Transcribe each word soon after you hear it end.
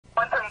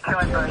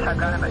killing brush. I've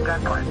got him at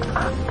gunpoint.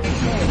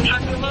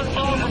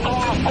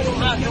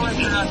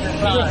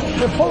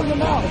 They're pulling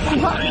them out.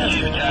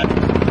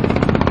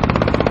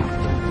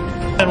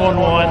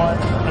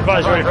 911.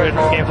 Advise ready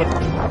for campus.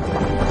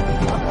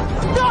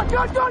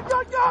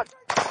 God!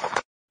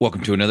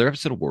 Welcome to another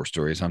episode of War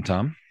Stories. I'm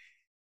Tom.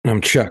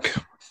 I'm Chuck.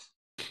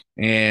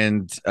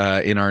 And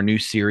in our new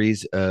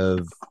series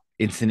of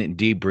incident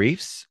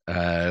debriefs,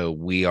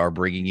 we are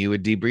bringing you a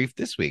debrief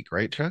this week,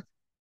 right, Chuck?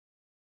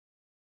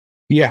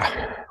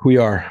 Yeah, we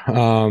are.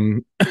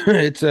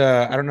 It's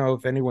I don't know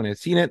if anyone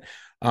has seen it.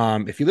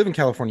 If you live in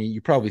California,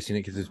 you've probably seen it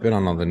because it's been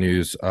on all the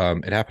news.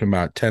 It happened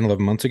about 10,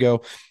 11 months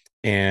ago,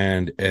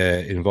 and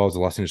it involves the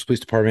Los Angeles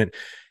Police Department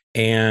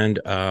and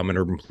an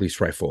urban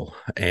police rifle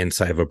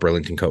inside of a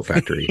Burlington coat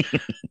factory.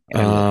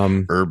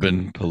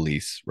 Urban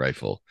police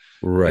rifle.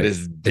 Right. It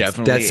is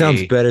definitely that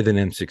sounds better than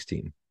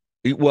M16.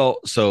 Well,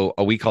 so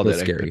we called it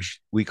scary.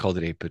 We called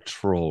it a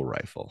patrol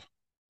rifle.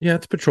 Yeah,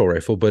 it's a patrol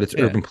rifle, but it's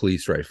urban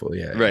police rifle.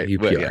 Yeah, right.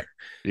 UPR.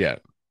 Yeah.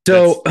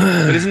 So,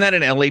 but isn't that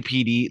an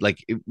LAPD?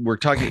 Like, if we're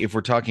talking,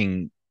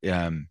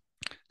 because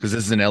this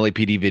is an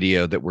LAPD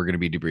video that we're going to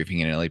be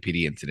debriefing an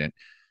LAPD incident.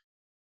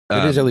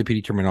 It is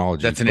LAPD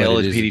terminology. That's an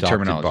LAPD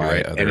terminology,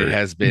 right? And it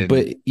has been,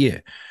 but yeah,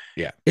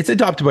 it's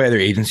adopted by other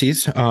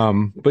agencies.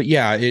 But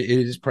yeah, it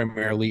is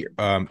primarily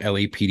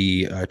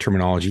LAPD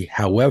terminology.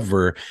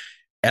 However,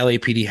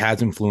 LAPD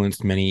has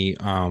influenced many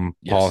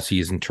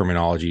policies and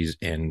terminologies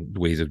and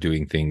ways of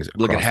doing things.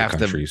 Look at half the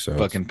country, the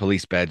fucking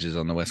police badges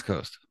on the West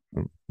Coast.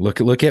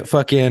 Look at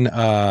fucking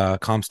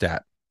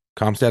ComStat.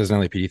 ComStat is an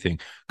LAPD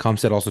thing.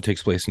 ComStat also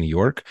takes place in New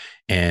York,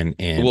 and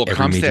every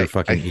ComStat, major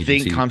fucking I agency.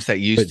 think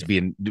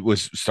ComStat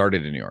was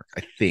started in New York.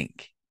 I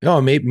think.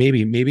 Oh, maybe.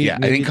 Yeah,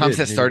 I think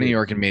ComStat started in New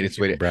York and made its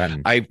way to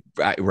Bratton.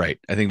 Right.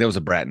 I think that was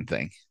a Bratton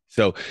thing.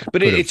 So,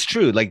 but it's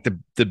true. Like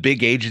the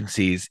big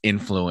agencies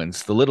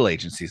influence the little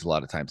agencies a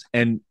lot of times.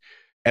 And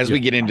as we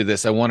get into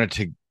this, I wanted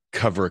to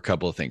cover a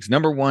couple of things.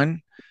 Number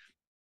one,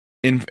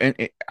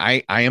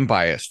 I am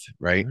biased,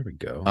 right? There we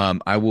go.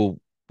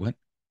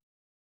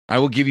 I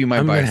will give you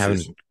my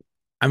biases.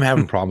 I'm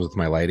having problems with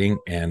my lighting,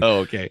 and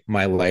okay.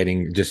 My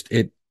lighting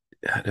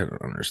I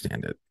don't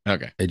understand it.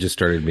 Okay. It just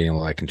started being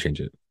able I can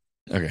change it.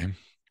 Okay.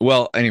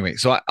 Well, anyway,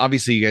 so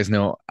obviously you guys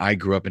know I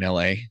grew up in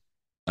LA.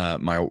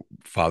 My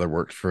father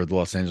worked for the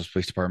Los Angeles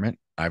Police Department.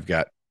 I've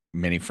got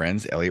many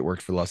friends. Elliot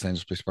worked for the Los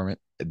Angeles Police Department.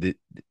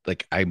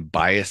 I'm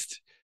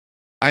biased.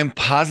 I'm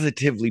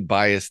positively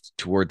biased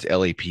towards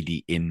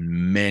LAPD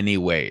in many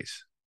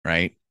ways,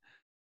 right?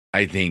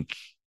 I think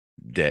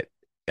that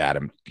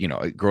Adam,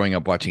 growing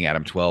up watching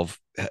Adam 12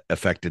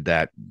 affected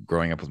that.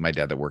 Growing up with my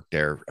dad that worked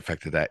there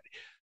affected that.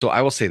 So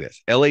I will say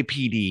this: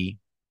 LAPD,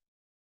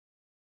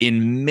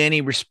 in many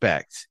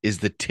respects, is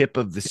the tip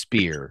of the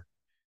spear,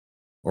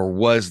 or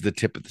was the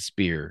tip of the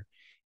spear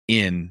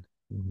in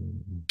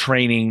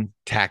training,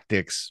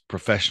 tactics,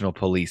 professional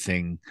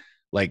policing.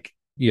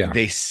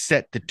 They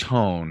set the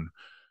tone.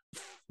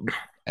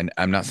 And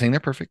I'm not saying they're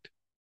perfect.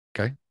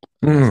 Okay.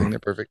 I'm not saying they're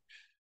perfect.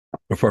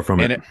 Far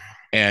from it.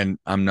 And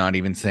I'm not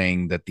even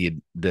saying that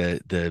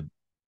the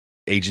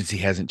agency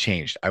hasn't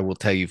changed. I will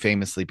tell you,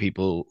 famously,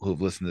 people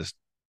who've listened to this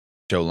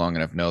show long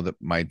enough know that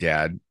my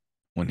dad,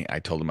 when I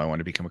told him I wanted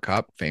to become a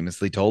cop,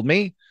 famously told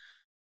me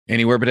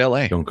anywhere but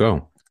LA. Don't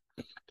go.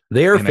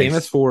 They are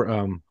famous for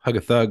Hug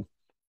a Thug.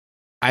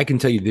 I can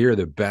tell you they're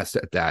the best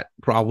at that,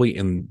 probably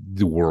in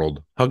the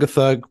world. Hug a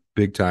Thug,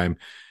 big time.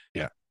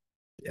 Yeah.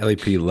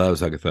 LAP loves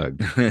Hug a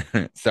Thug.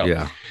 So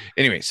yeah.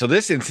 Anyway, so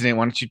this incident,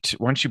 why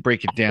don't you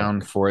break it down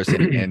for us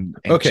and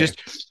okay.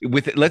 Just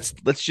with it, let's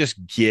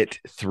just get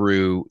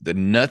through the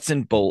nuts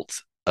and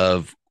bolts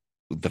of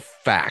the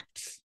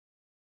facts.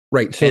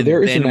 Right. So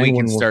then we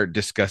can start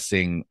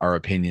discussing our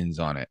opinions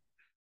on it.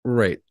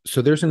 Right.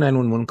 So there's a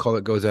 911 call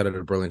that goes out at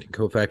a Burlington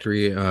coat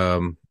factory.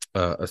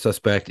 A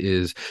suspect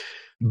is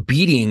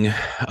beating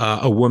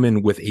a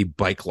woman with a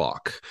bike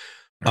lock.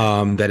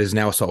 That is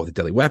now assault with a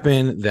deadly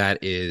weapon. That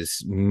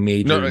is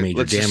major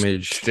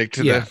damage. Stick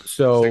to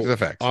the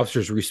facts.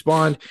 Officers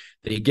respond.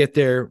 They get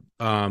there.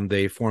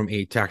 They form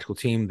a tactical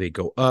team. They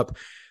go up.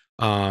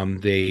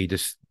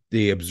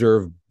 They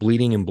observe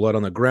bleeding and blood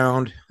on the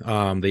ground.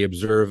 They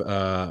observe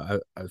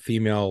a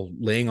female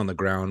laying on the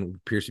ground,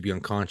 appears to be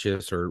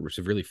unconscious or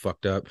severely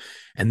fucked up.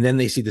 And then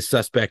they see the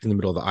suspect in the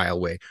middle of the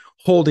aisleway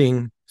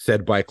holding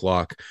said bike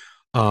lock.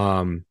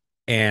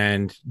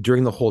 And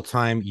during the whole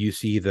time, you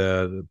see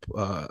the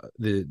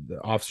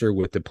officer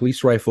with the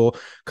police rifle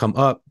come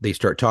up. They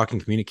start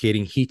talking,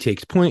 communicating. He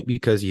takes point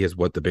because he has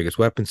the biggest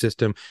weapon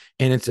system,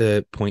 and it's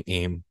a point,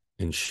 aim,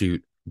 and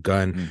shoot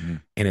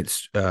gun, and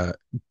it's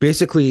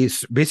basically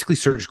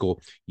surgical.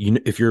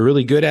 If you're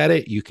really good at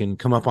it, you can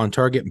come up on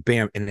target,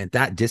 bam, and at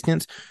that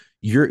distance,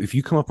 if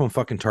you come up on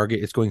fucking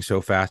target, it's going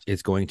so fast,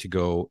 it's going to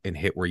go and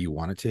hit where you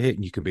want it to hit,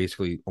 and you can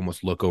basically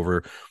almost look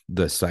over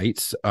the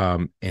sights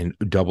and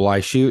double eye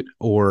shoot,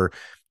 or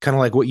kind of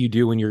like what you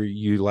do when you're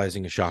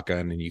utilizing a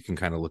shotgun, and you can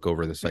kind of look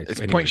over the sights.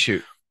 It's point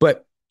shoot,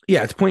 but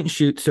yeah, it's point and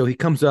shoot. So he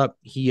comes up,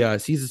 he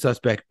sees the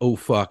suspect. Oh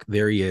fuck,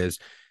 there he is.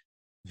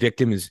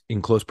 Victim is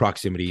in close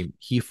proximity.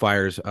 He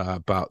fires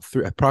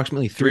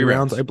approximately three Three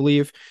rounds, rounds. I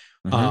believe.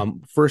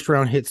 Mhm. First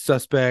round hits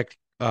suspect.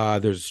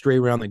 There's a stray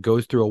round that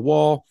goes through a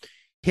wall,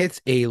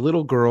 hits a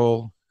little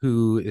girl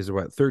who is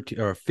about 13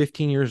 or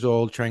 15 years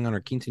old, trying on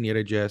her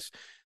quinceañera dress.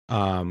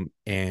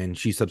 And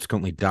she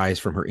subsequently dies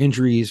from her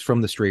injuries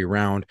from the stray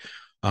round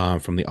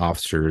from the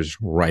officer's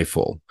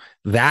rifle.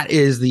 That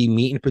is the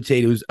meat and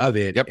potatoes of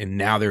it. Yep. And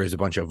now there is a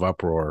bunch of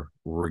uproar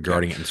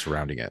regarding it and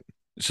surrounding it.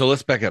 So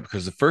let's back up,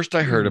 because the first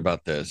I heard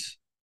about this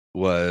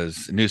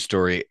was a news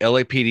story.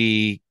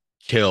 LAPD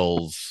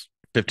kills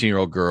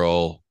 15-year-old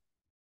girl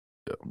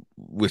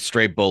with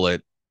stray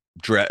bullet,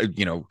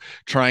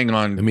 trying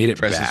on They made it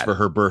dresses bad. for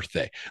her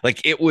birthday.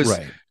 Like it was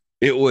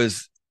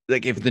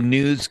like if the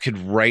news could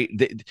write,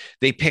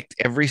 they picked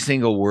every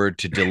single word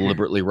to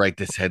deliberately write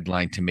this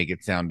headline to make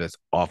it sound as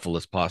awful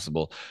as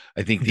possible.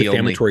 I think the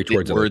only Defamatory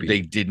towards word LAPD.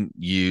 they didn't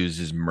use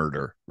is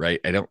murder, right?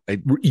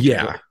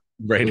 Yeah.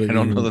 Right. I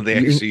don't know that they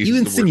actually You use the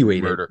word insinuate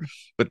it. murder,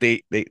 but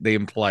they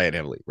imply it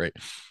heavily, right?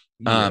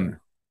 Yeah.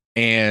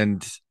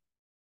 And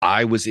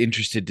I was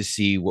interested to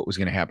see what was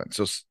going to happen.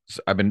 So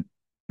I've been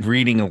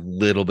reading a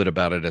little bit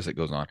about it as it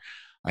goes on.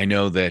 I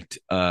know that,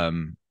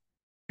 and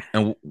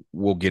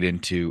we'll get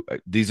into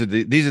these are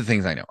the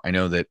things I know. I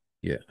know that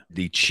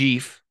the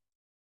chief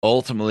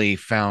ultimately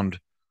found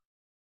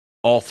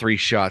all three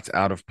shots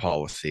out of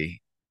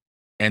policy,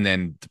 and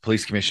then the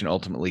police commission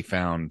ultimately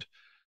found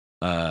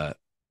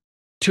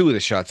two of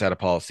the shots out of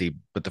policy,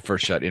 but the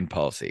first shot in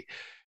policy.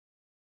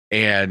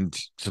 And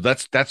so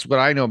that's what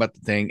I know about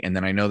the thing. And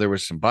then I know there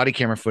was some body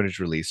camera footage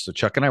released. So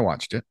Chuck and I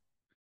watched it.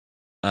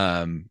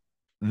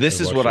 This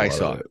is what I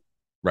saw.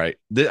 Right.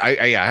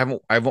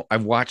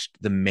 I've watched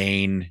the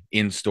main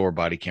in-store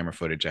body camera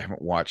footage. I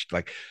haven't watched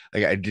like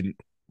I didn't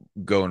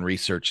go and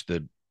research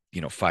the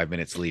 5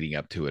 minutes leading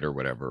up to it or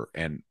whatever.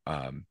 And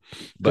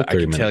but I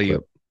can tell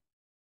you,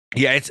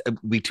 it's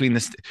between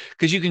this,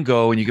 because you can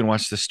go and you can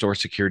watch the store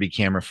security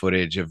camera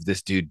footage of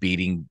this dude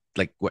beating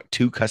like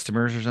two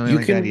customers or something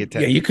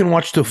that. You can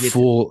watch the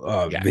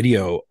full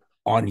video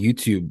on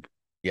YouTube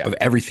of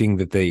everything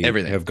that they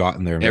have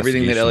gotten there.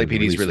 Everything that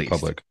LAPD's released.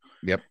 Public.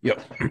 Yep.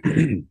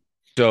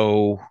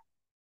 So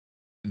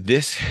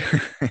this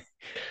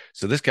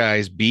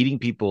guy's beating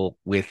people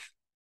with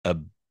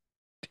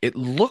it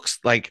looks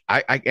like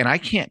I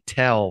can't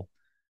tell,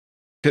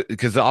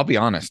 because I'll be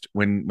honest,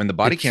 when the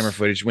body camera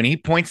footage, when he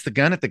points the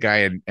gun at the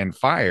guy and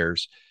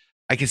fires,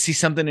 I can see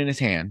something in his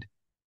hand.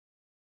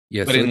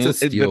 Yeah, but,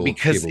 but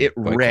because it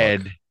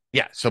read,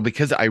 so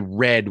because I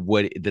read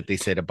that they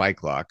said a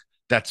bike lock,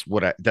 that's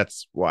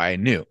why I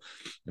knew.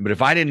 But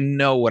if I didn't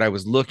know what I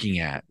was looking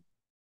at,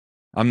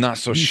 I'm not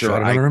so sure.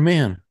 Shot another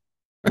man.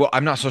 Well,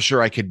 I'm not so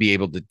sure I could be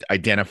able to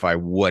identify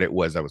what it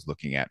was I was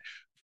looking at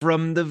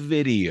from the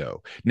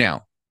video.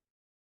 Now,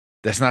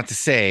 that's not to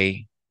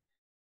say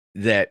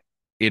that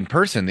in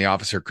person the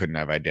officer couldn't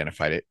have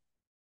identified it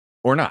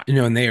or not.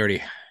 And they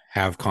already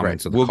have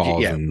comments of the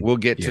calls. We'll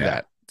get to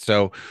that.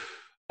 So,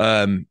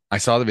 I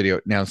saw the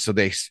video now. So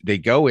they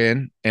go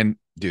in and,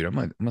 dude, I'm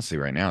gonna see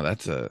right now.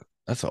 That's an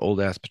old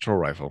ass patrol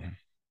rifle.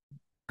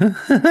 Dude,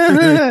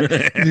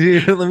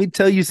 let me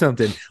tell you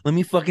something. Let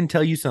me fucking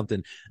tell you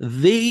something.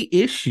 They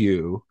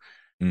issue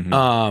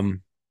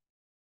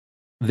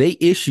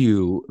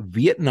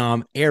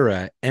Vietnam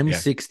era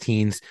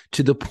M16s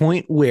to the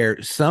point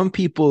where some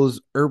people's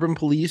urban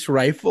police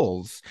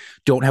rifles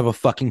don't have a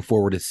fucking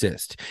forward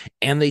assist.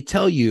 And they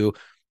tell you,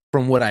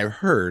 from what I've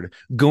heard,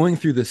 going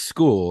through the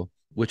school,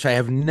 which I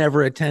have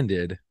never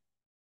attended,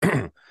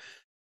 they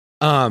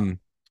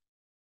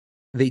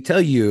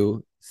tell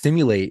you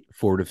simulate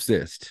forward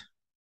assist.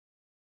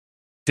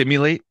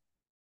 Simulate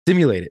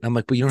it. I'm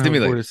like, but you don't have a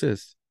forward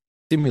assist.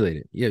 Simulate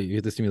it. Yeah, you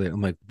have to simulate it.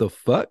 I'm like, the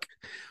fuck?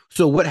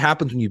 So what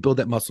happens when you build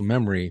that muscle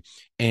memory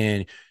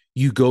and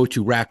you go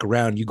to rack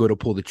around, you go to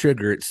pull the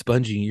trigger, it's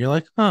spongy, and you're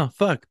like, oh,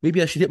 fuck,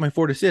 maybe I should hit my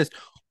forward assist.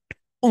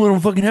 Oh, I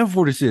don't fucking have a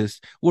forward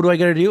assist. What do I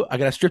got to do? I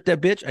got to strip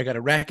that bitch. I got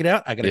to rack it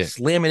out. I got to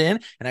slam it in,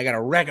 and I got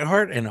to rack it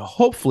hard, and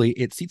hopefully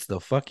it seats the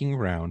fucking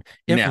round.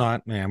 If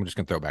not, man, I'm just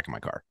going to throw it back in my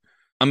car.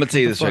 I'm going to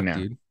tell you this right now.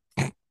 Dude?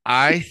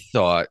 I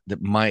thought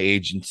that my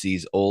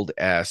agency's old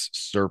ass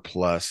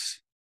surplus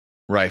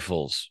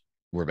rifles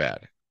were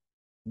bad.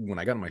 When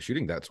I got in my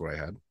shooting, that's what I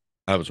had.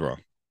 I was wrong.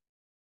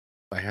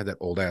 I had that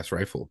old ass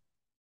rifle.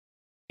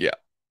 Yeah,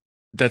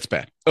 that's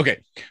bad.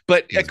 Okay.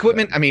 But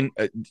equipment, bad. I mean,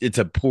 it's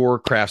a poor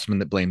craftsman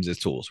that blames his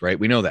tools, right?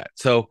 We know that.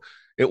 So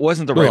it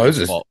wasn't the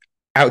rifle's fault.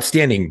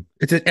 Outstanding.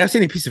 It's an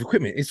outstanding piece of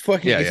equipment. It's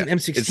fucking, it's an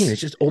M16. It's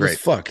just old as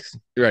fuck.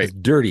 Right. It's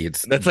dirty.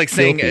 That's like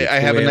saying I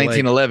have a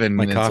 1911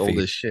 and it's old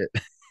as shit.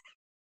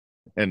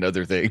 And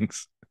other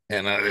things.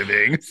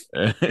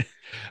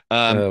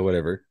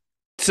 Whatever.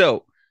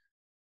 So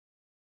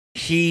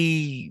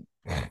he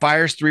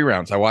fires 3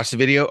 rounds. I watched the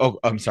video. Oh,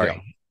 I'm sorry. Yeah.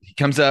 He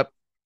comes up.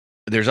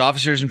 There's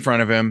officers in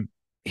front of him.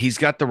 He's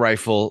got the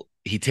rifle.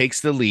 He takes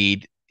the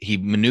lead. He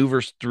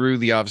maneuvers through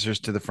the officers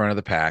to the front of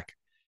the pack.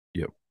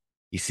 Yep.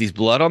 He sees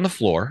blood on the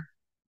floor.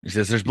 He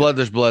says, there's blood,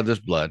 there's blood, there's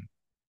blood.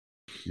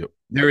 Yep.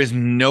 There is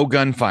no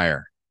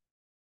gunfire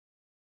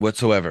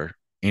whatsoever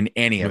in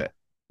any of it.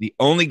 The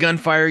only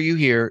gunfire you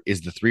hear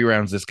is the 3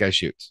 rounds this guy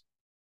shoots.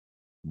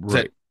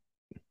 Right.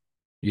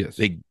 Yes.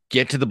 They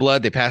get to the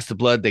blood. They pass the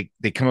blood.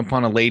 They come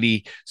upon a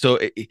lady. So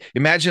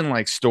imagine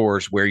like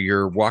stores where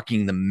you're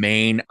walking the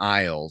main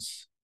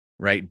aisles,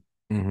 right?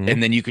 Mhm.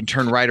 And then you can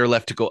turn right or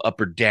left to go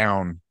up or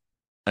down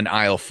an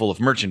aisle full of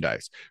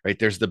merchandise, right?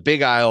 There's the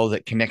big aisle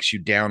that connects you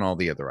down all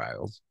the other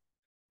aisles.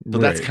 So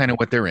that's kind of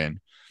what they're in.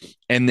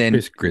 And then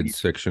this grid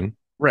section.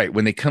 Right.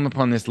 When they come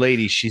upon this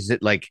lady, she's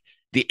at like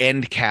the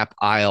end cap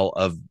aisle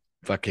of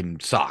fucking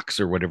socks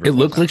or whatever. It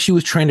looked like she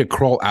was trying to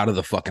crawl out of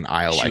the fucking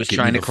aisle. She Like, was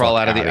trying to crawl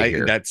out of the aisle.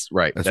 here. That's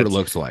right. That's what it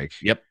looks like.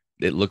 Yep.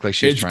 It looked like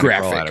she was trying to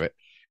crawl out of it.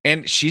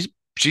 And she's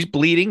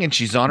bleeding and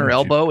she's on her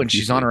elbow and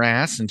she's on her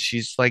ass and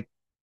she's like,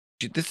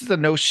 this is a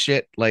no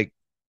shit like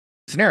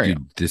scenario.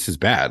 Dude, this is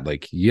bad.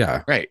 Like,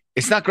 yeah. Right.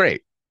 It's not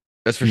great.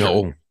 That's for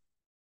sure.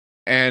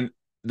 And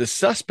the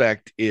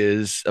suspect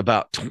is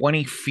about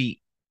 20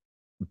 feet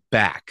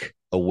back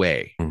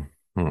away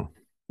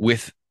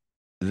with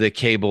the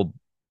cable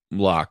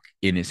lock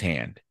in his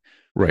hand.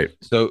 Right.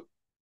 So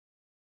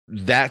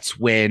that's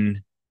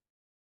when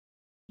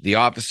the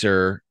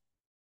officer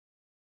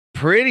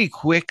pretty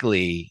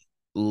quickly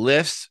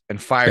lifts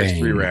and fires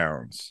 3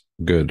 rounds.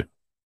 Good.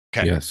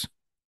 Okay. Yes.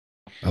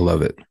 I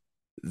love it.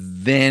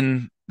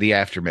 Then the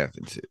aftermath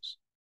ensues.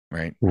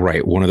 Right.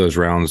 Right. One of those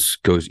rounds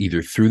goes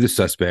either through the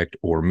suspect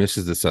or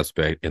misses the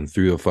suspect and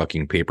through a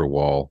fucking paper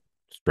wall,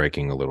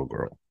 striking a little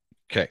girl.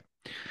 Okay.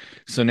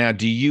 So now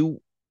because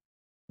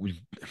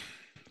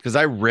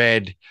I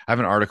have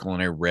an article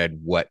and I read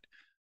what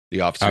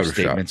the officer's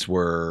statements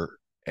were.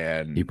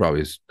 And he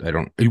probably is.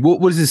 What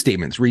was his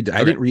statements? I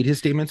didn't read his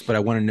statements, but I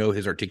want to know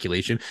his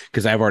articulation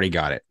because I've already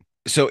got it.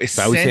 So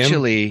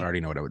essentially, I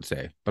already know what I would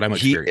say, but I'm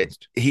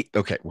experienced.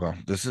 Okay. Well,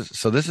 this is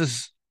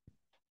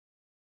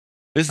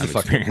the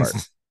fucking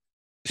part.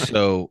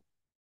 So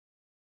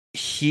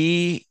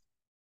he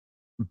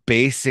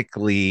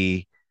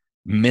basically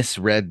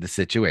misread the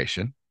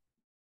situation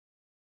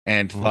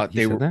and thought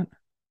they were that?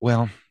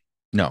 Well,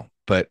 no,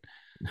 but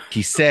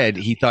he said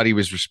he thought he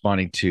was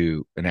responding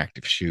to an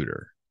active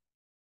shooter.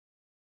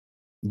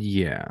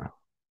 Yeah.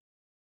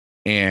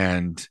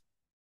 And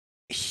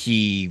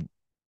he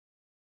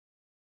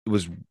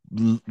was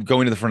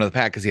going to the front of the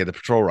pack because he had the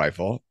patrol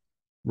rifle.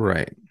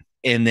 Right.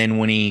 And then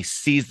when he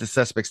sees the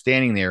suspect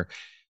standing there,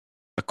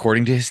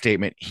 according to his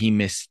statement, he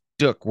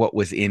mistook what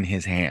was in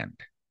his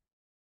hand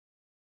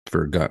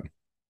for a gun.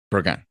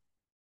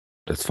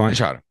 That's fine. And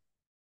shot him.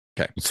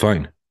 Okay. It's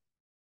fine.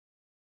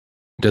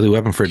 Deadly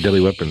weapon for a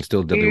deadly weapon.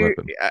 Still a deadly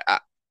weapon.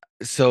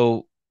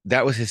 So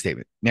that was his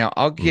statement. Now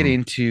I'll get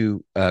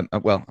into,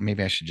 well,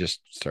 maybe I should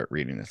just start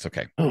reading this.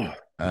 Okay.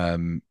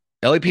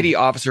 LAPD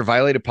officer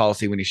violated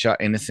policy when he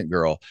shot innocent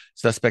girl.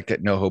 Suspect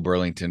at NoHo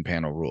Burlington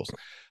panel rules.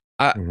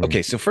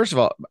 Okay, so first of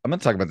all, I'm going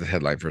to talk about the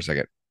headline for a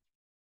second.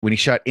 When he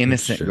shot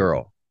innocent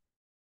girl.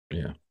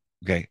 Yeah.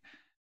 Okay.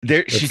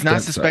 She's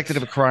not suspected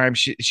of a crime.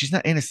 She's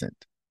not innocent.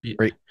 Yeah.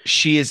 Right.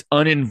 She is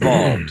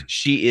uninvolved.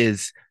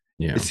 She's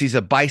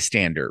a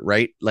bystander,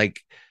 right?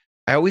 Like,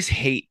 I always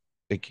hate.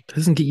 Like, it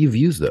doesn't get you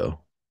views,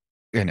 though.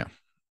 I know.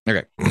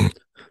 Okay.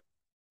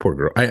 Poor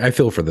girl. I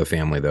feel for the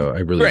family, though. I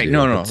really do.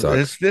 No.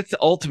 That's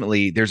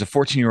ultimately, there's a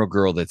 14-year-old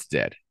girl that's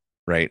dead,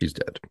 right? She's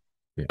dead.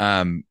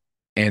 Yeah.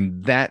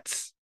 And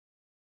that's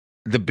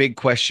the big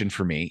question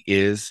for me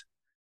is,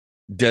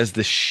 does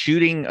the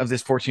shooting of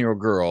this 14-year-old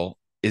girl,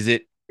 is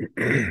it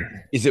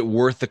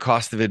worth the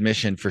cost of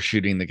admission for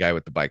shooting the guy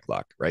with the bike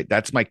lock, right?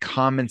 That's my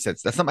common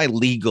sense. That's not my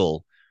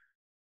legal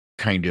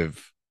kind of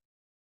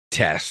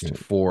test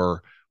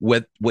for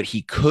what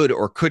he could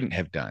or couldn't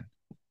have done,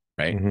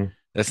 right? Mm-hmm.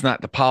 That's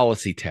not the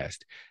policy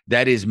test.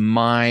 That is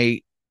my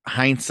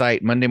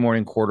hindsight, Monday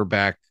morning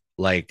quarterback,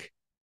 like,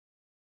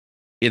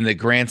 in the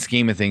grand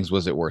scheme of things,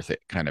 was it worth it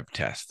kind of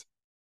test.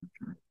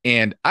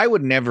 And I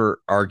would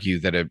never argue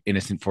that an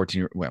innocent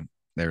 14-year-old, well,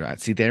 they're not.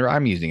 See,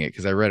 I'm using it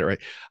because I read it right.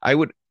 I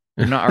would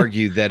not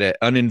argue that an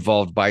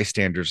uninvolved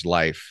bystander's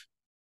life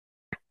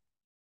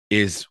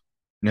is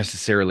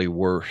necessarily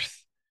worth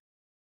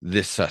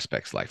this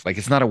suspect's life. Like,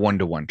 it's not a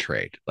 1-to-1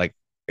 trade. Like,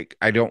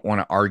 I don't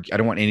want to argue. I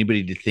don't want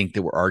anybody to think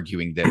that we're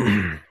arguing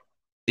that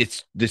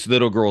it's this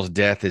little girl's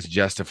death is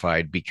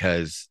justified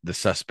because the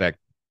suspect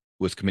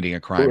was committing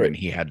a crime and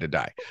he had to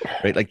die.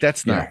 Right? Like,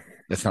 that's not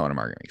what I'm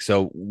arguing.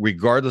 So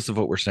regardless of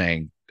what we're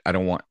saying, I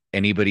don't want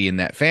anybody in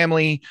that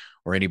family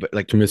or anybody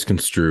like to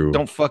misconstrue.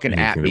 Don't fucking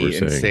at me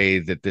and say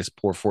that this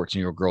poor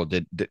 14-year-old girl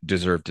did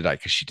deserve to die,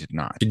 because she did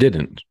not. She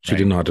didn't. She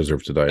did not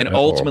deserve to die. And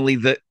ultimately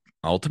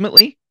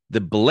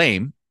the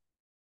blame,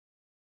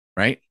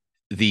 right?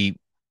 The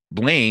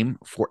blame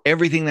for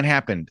everything that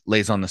happened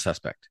lays on the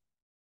suspect.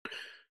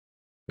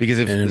 Because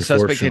if the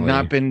suspect had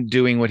not been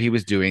doing what he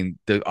was doing,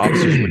 the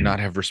officers would not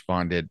have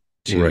responded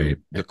to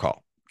the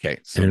call. Okay.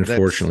 So and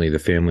unfortunately, the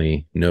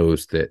family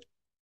knows that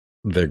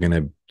they're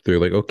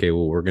like, okay,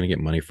 well, we're going to get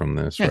money from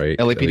this, right?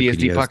 LAPD has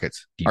deep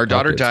pockets. Our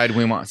daughter died.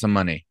 We want some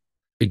money.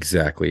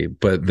 Exactly.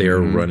 But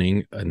they're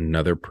running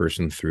another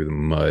person through the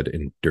mud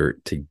and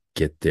dirt to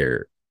get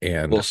their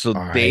And well, so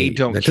they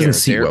don't that care.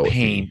 doesn't sit Their well with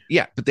pain, me.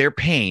 yeah, but their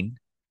pain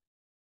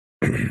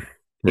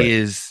Right.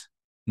 is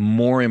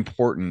more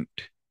important,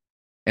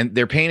 and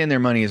their pain and their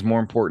money is more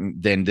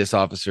important than this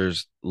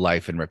officer's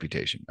life and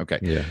reputation. Okay,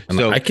 Yeah. And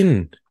so I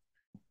can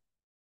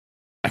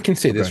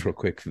say this real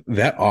quick.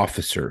 That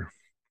officer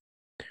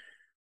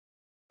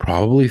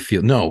probably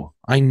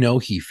I know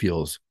he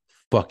feels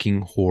fucking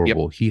yep,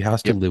 horrible. He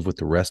has to yep, live with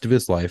the rest of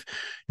his life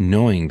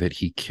knowing that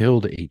he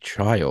killed a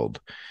child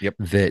yep,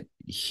 that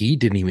he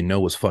didn't even know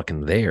was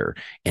fucking there.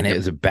 And it yep.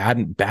 was a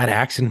bad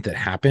accident that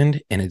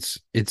happened, and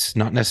it's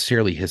not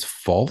necessarily his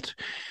fault,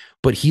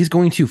 but he's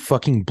going to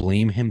fucking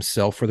blame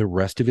himself for the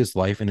rest of his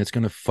life, and it's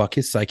going to fuck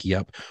his psyche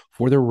up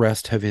for the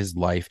rest of his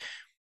life.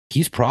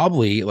 He's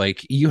probably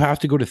like, you have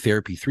to go to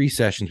therapy 3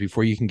 sessions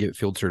before you can get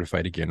field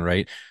certified again,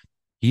 right?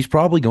 He's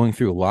probably going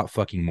through a lot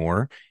fucking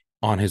more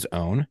on his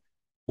own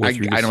or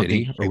through the I don't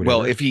think. city or Well,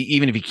 whatever.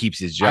 even if he keeps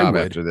his I job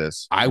would. after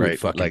this, I would right?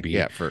 fucking Like, be.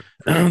 yeah,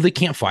 They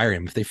can't fire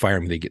him. If they fire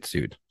him, they get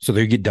sued. So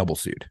they get double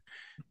sued.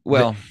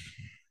 well,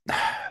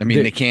 I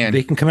mean, they can.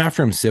 They can come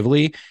after him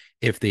civilly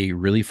if they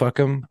really fuck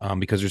him,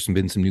 because there's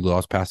been some new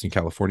laws passed in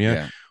California,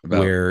 Yeah, about,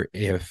 where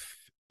if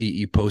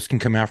post can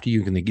come after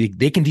you,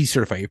 they can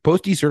decertify you. If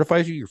post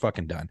decertifies you, you're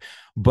fucking done.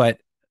 But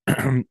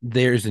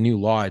there's a new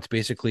law. It's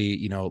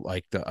basically,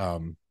 like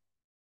the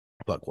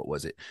fuck, what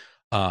was it?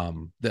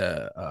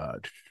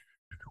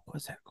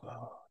 What's that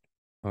called?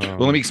 well,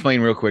 let me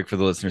explain real quick for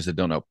the listeners that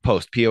don't know.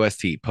 Post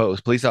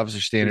Police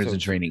Officer Standards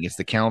and Training. It's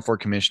the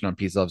California Commission on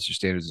Peace Officer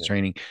Standards and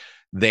Training.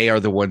 They are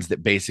the ones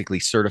that basically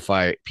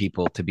certify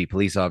people to be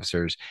police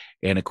officers.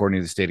 And according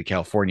to the state of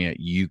California,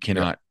 you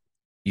cannot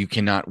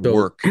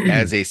work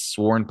as a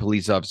sworn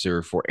police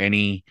officer for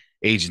any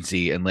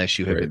agency unless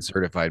you have been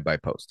certified by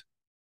Post.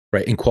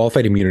 Right. And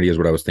qualified immunity is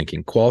what I was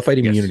thinking. Qualified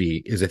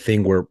immunity is a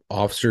thing where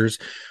officers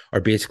are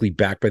basically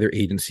backed by their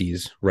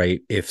agencies, right?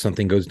 If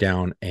something goes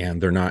down and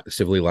they're not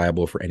civilly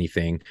liable for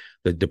anything,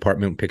 the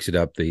department picks it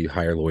up, they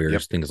hire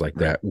lawyers, things like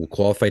that. Well,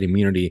 qualified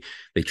immunity,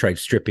 they tried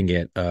stripping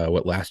it,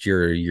 last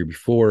year or a year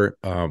before.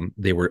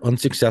 They were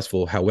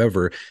unsuccessful.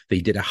 However,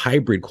 they did a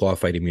hybrid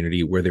qualified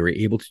immunity where they were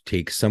able to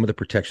take some of the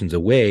protections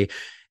away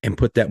and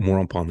put that more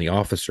upon the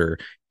officer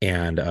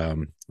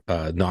and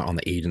not on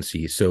the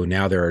agency. So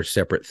now there are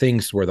separate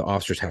things where the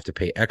officers have to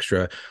pay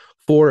extra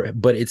for,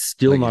 but it's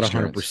still not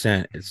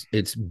 100%.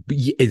 It's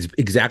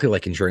exactly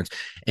like insurance,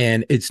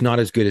 and it's not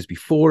as good as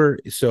before.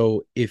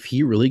 So if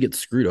he really gets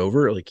screwed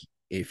over, like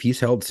if he's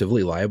held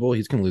civilly liable,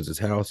 he's going to lose his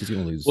house. He's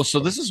going to lose. Well, so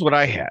this is what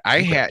I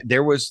had.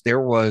 There was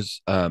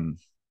when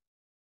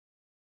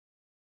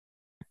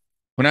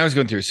I was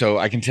going through. So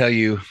I can tell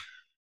you,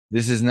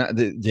 this is not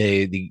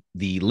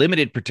the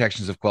limited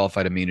protections of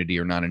qualified immunity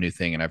are not a new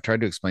thing. And I've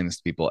tried to explain this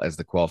to people as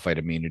the qualified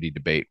immunity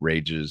debate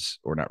rages,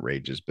 or not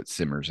rages, but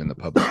simmers in the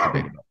public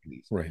debate about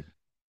police. Right.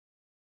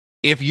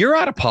 If you're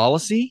out of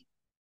policy,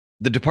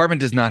 the department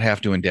does not have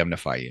to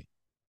indemnify you.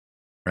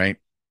 Right.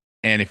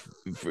 And if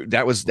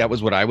that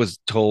was what I was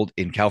told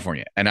in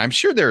California. And I'm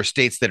sure there are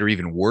states that are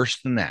even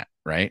worse than that.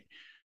 Right.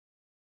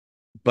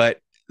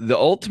 But the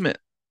ultimate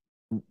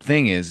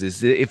thing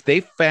is if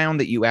they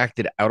found that you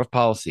acted out of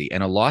policy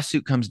and a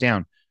lawsuit comes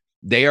down,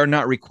 they are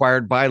not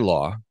required by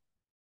law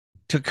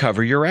to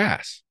cover your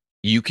ass.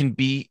 You can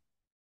be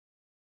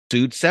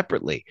sued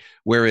separately.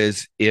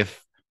 Whereas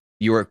if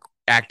you are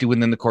acting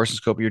within the course and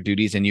scope of your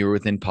duties and you were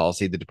within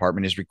policy, the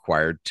department is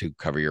required to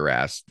cover your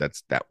ass.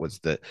 That was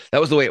the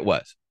way it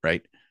was,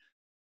 right?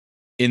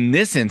 In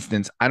this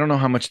instance, I don't know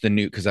how much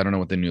because I don't know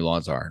what the new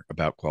laws are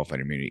about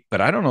qualified immunity,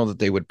 but I don't know that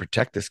they would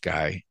protect this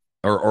guy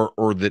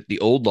or that the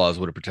old laws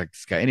would have protected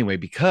this guy anyway,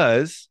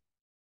 because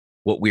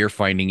what we are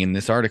finding in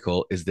this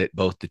article is that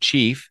both the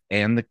chief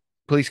and the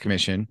police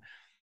commission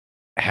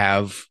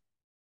have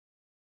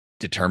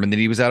determined that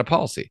he was out of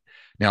policy.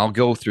 Now I'll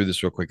go through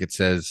this real quick. It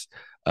says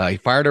he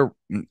fired a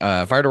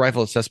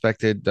rifle at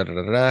suspected,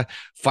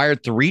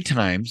 fired 3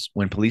 times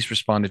when police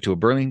responded to a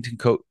Burlington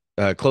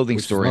clothing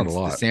store in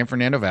the San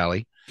Fernando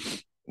Valley.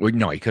 Well,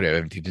 no, he could have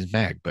emptied his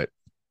mag, but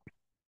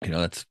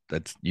that's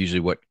usually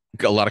what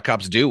a lot of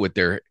cops do with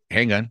their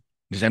handgun.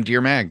 Just empty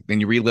your mag,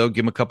 then you reload,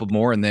 give them a couple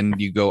more, and then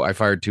you go, I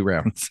fired 2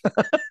 rounds.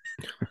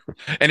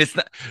 And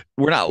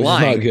we're not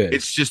lying. Not good.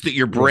 It's just that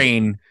your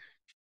brain,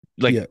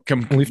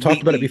 we've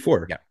talked about it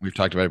before. Yeah, we've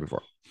talked about it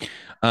before.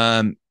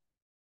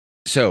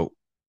 So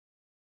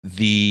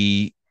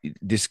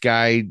this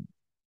guy,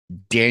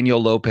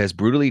 Daniel Lopez,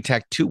 brutally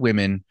attacked 2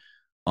 women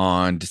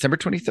on December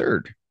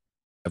 23rd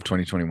of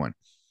 2021.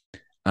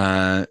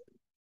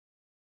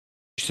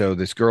 So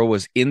this girl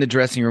was in the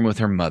dressing room with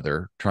her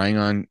mother trying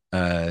on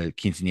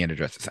quinceañera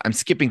dresses. I'm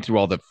skipping through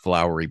all the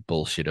flowery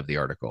bullshit of the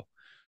article.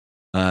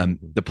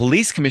 The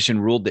police commission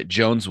ruled that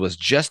Jones was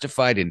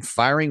justified in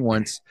firing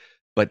once,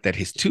 but that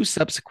his 2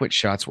 subsequent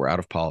shots were out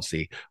of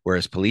policy,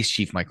 whereas police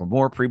chief Michael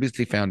Moore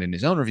previously found in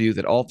his own review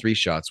that all 3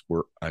 shots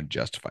were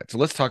unjustified. So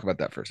let's talk about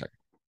that for a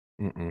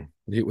second.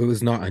 It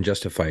was not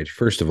unjustified.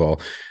 First of all,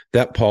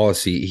 that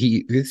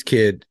policy, this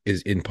kid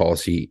is in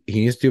policy. He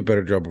needs to do a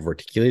better job of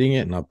articulating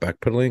it, not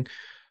backpedaling.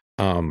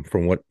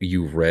 from what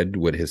you've read,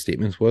 what his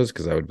statements was,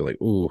 because I would be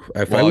like, ooh,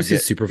 if I Well, was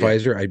his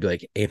supervisor, I'd be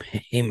like,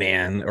 hey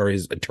man, or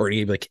his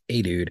attorney, I'd be like,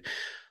 hey dude.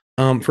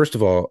 First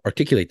of all,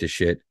 articulate this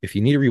shit. If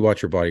you need to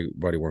rewatch your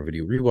body worn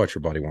video, rewatch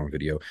your body worn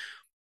video.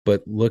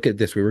 But look at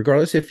this way,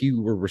 regardless if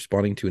you were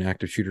responding to an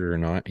active shooter or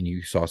not, and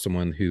you saw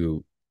someone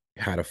who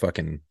had a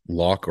fucking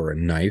lock or a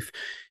knife,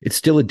 it's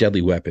still a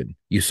deadly weapon.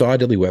 You saw a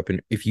deadly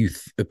weapon. If you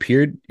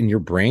appeared in your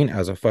brain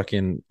as a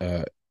fucking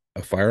a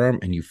firearm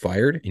and you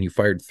fired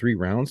 3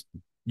 rounds,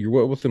 you're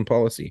well within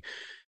policy.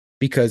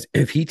 Because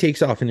if he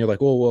takes off and you're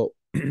like, oh well,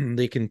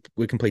 we can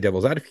play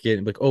devil's advocate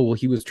and be like, oh well,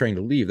 he was trying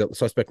to leave. That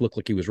suspect looked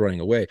like he was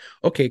running away.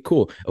 Okay,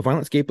 cool. A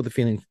violent escape with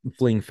a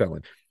fleeing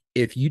felon.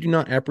 If you do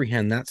not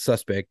apprehend that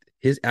suspect,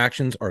 his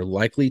actions are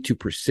likely to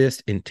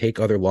persist and take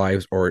other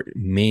lives or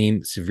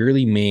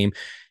severely maim,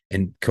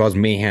 and cause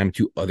mayhem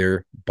to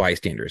other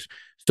bystanders.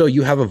 So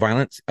you have a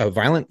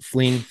violent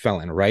fleeing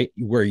felon, right?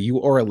 Where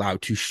you are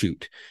allowed to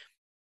shoot.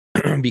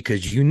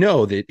 Because you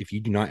know that if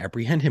you do not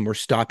apprehend him or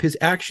stop his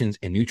actions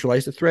and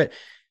neutralize the threat,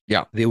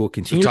 yeah, they will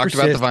continue we to talked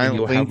persist. about the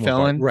violent fleeing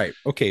felon, right?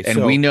 Okay, and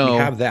so we know we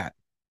have that.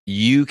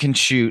 You can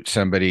shoot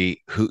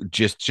somebody who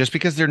just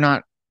because they're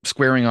not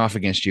squaring off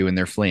against you and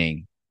they're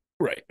fleeing,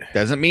 right?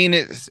 Doesn't mean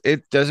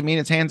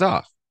it's hands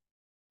off.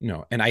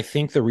 No, and I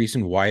think the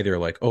reason why they're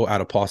like, oh,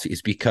 out of policy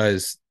is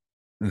because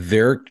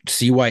they're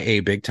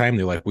CYA big time.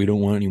 They're like, we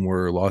don't want any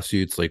more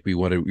lawsuits. Like, we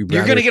want to.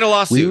 You're going to get a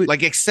lawsuit.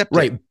 Like, accept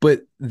right, it.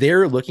 But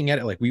they're looking at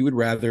it like, we would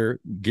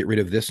rather get rid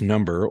of this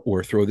number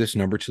or throw this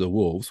number to the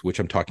wolves, which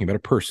I'm talking about a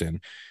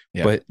person.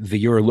 Yeah. But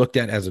you're looked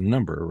at as a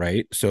number,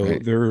 right? So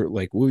they're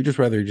like, we would just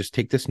rather just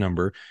take this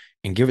number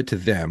and give it to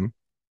them.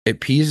 It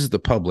appeases the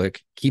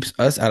public, keeps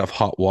us out of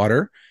hot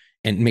water,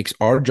 and makes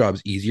our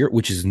jobs easier,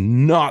 which is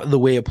not the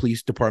way a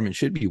police department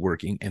should be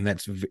working. And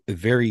that's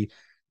very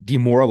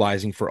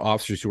demoralizing for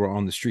officers who are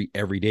on the street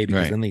every day,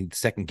 because then they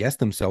second guess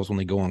themselves when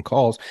they go on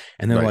calls,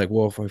 and they're like,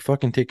 well, if I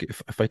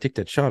take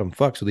that shot, I'm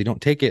fucked. So they don't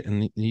take it,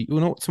 and you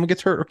know, someone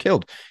gets hurt or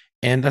killed,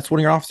 and that's one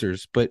of your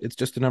officers, but it's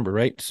just a number,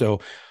 right?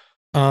 So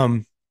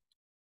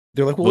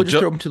they're like, well, we'll just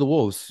throw them to the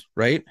wolves,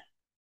 right?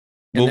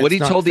 And well, what he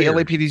told the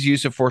LAPD's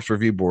use of force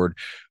review board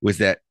was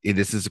that,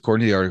 this is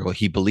according to the article,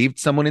 he believed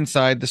someone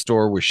inside the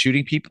store was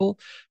shooting people,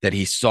 that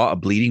he saw a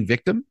bleeding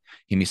victim,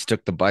 he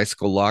mistook the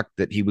bicycle lock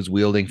that he was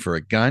wielding for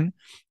a gun,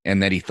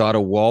 and that he thought a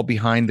wall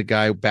behind the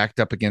guy backed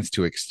up against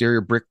an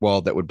exterior brick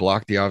wall that would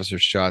block the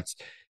officer's shots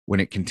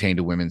when it contained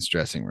a women's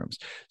dressing rooms.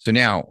 So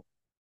now,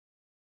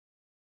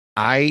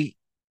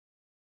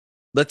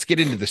 let's get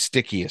into the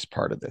stickiest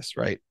part of this,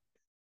 right?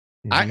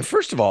 Mm-hmm.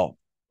 First of all,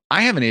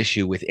 I have an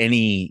issue with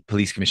any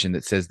police commission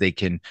that says they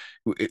can,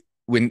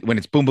 when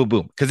it's boom, boom,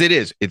 boom, because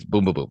it's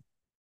boom, boom, boom,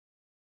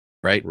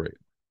 right? Right.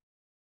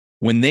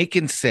 When they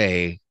can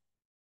say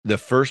the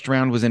first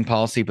round was in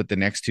policy, but the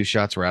next 2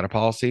 shots were out of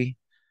policy.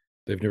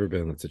 They've never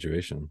been in that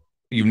situation.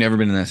 You've never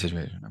been in that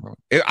situation.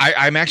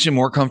 I'm actually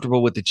more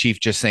comfortable with the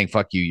chief just saying,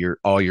 fuck you,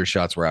 all your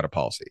shots were out of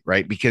policy,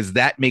 right? Because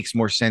that makes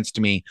more sense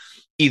to me.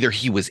 Either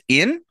he was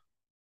in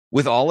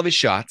with all of his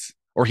shots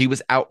or he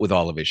was out with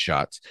all of his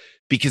shots,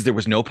 because there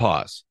was no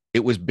pause.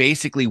 It was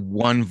basically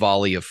one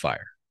volley of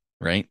fire,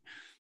 right?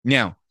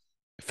 Now,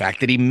 the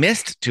fact that he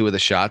missed 2 of the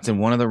shots and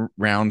one of the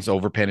rounds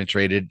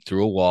overpenetrated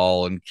through a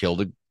wall and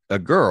killed a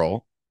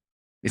girl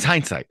is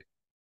hindsight,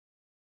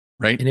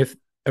 right? And if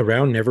a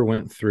round never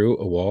went through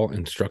a wall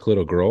and struck a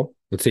little girl,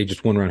 let's say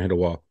just one round hit a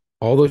wall,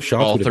 all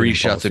 3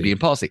 shots would be in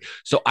policy.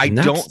 So I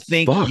don't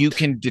think you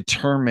can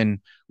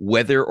determine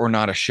whether or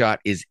not a shot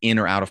is in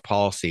or out of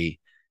policy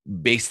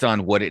based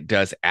on what it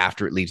does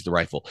after it leaves the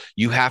rifle.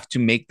 You have to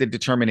make the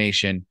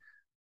determination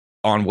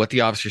on what the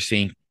officer's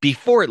seeing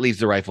before it leaves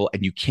the rifle,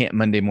 and you can't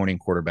Monday morning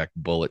quarterback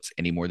bullets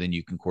any more than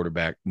you can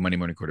Monday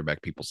morning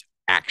quarterback people's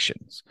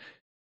actions,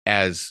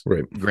 as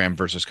Graham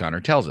versus Connor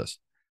tells us.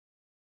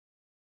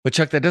 But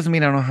Chuck, that doesn't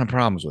mean I don't have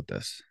problems with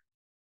this.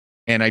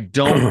 And I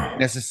don't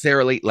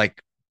necessarily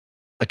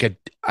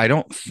I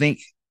don't think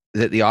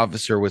that the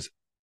officer was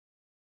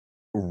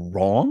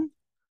wrong,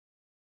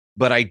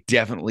 but I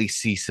definitely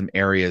see some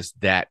areas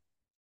that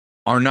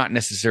are not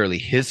necessarily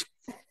his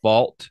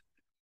fault.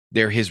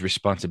 They're his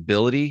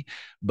responsibility,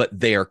 but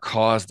they are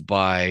caused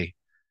by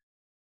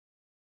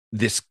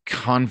this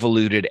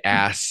convoluted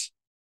ass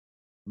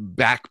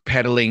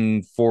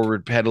backpedaling,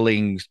 forward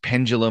pedaling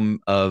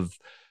pendulum of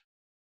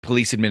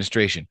police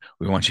administration.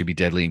 We want you to be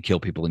deadly and kill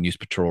people and use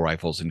patrol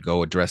rifles and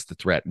go address the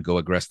threat and go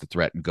aggress the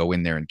threat and go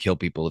in there and kill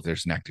people if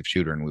there's an active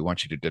shooter. And we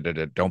want you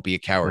to don't be a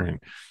coward,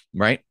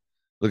 right?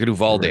 Look at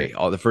Uvalde. Right.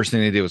 The first thing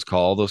they did was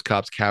call all those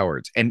cops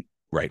cowards, and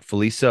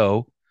rightfully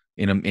so.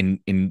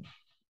 In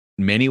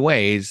many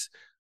ways,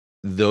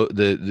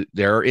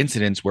 there are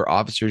incidents where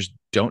officers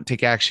don't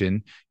take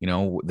action. You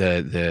know,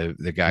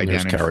 the guy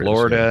down in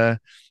Florida,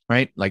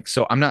 right? Like,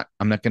 so I'm not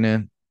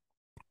gonna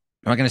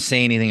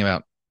say anything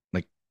about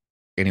like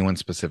anyone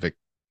specific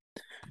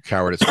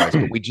cowardice wise,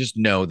 but we just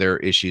know there are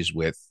issues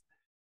with,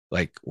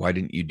 like, why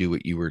didn't you do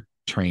what you were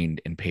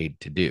trained and paid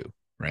to do,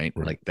 right?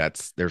 Like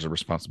there's a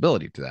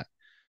responsibility to that.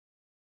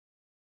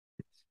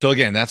 So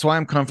again, that's why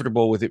I'm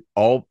comfortable with it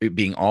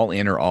being all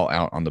in or all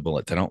out on the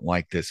bullets. I don't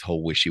like this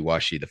whole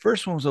wishy-washy. The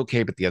first one was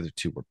okay, but the other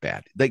two were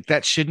bad. Like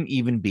that shouldn't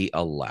even be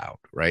allowed,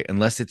 right?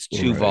 Unless it's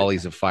two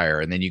volleys of fire.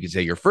 And then you can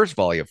say your first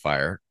volley of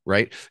fire,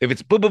 right? If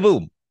it's boom, boom,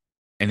 boom,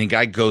 and the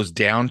guy goes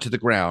down to the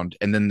ground,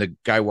 and then the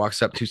guy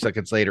walks up 2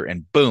 seconds later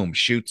and boom,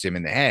 shoots him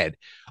in the head.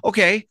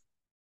 Okay.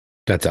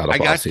 That's out of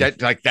policy.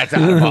 That's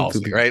out of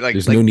policy, right?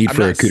 There's no need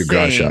for a coup de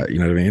grace shot. You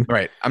know what I mean?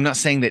 Right. I'm not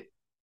saying that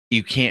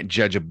you can't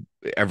judge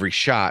every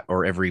shot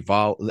or every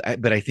volley,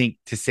 but I think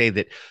to say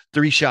that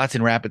 3 shots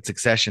in rapid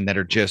succession that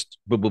are just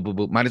boom, boom, boom,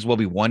 boom, might as well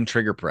be one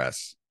trigger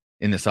press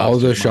in this. All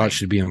of those shots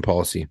should be in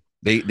policy.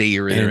 They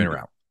are in or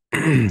out.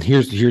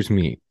 Here's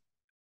me.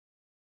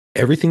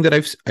 Everything that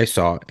I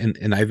saw,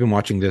 and I've been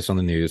watching this on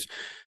the news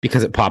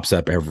because it pops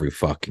up every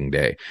fucking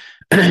day.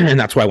 And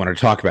that's why I wanted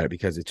to talk about it,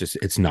 because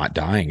it's not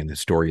dying and the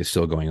story is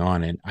still going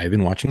on. And I've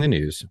been watching the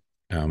news.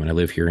 And I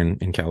live here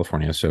in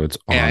California, so it's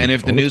on. Yeah, and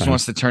if the news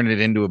wants to turn it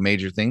into a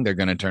major thing, they're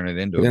going to turn it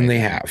into. Then they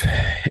have,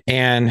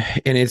 and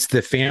it's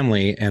the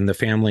family, and the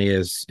family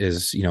is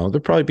they're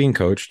probably being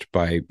coached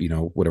by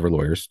whatever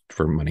lawyers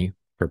for money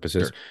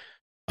purposes,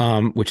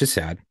 which is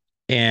sad.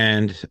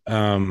 And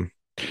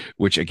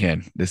which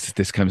again,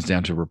 this comes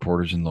down to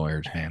reporters and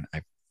lawyers, man.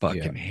 I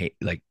fucking hate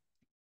like.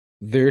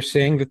 They're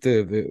saying that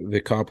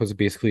the cop was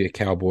basically a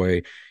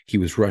cowboy. He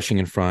was rushing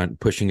in front,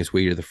 pushing his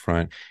way to the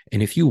front.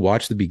 And if you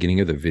watch the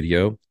beginning of the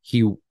video,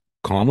 he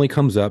calmly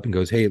comes up and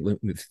goes, "Hey,"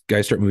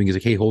 guys start moving. He's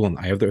like, "Hey, hold on.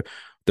 I have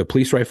the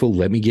police rifle.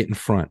 Let me get in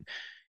front."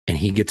 And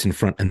he gets in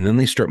front, and then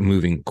they start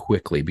moving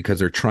quickly because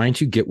they're trying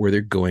to get where they're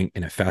going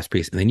in a fast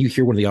pace. And then you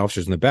hear one of the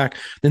officers in the back.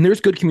 Then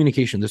there's good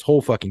communication this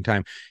whole fucking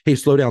time. Hey,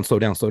 slow down, slow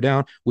down, slow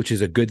down, which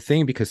is a good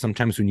thing because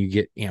sometimes when you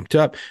get amped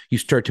up, you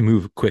start to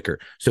move quicker.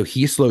 So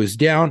he slows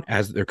down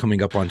as they're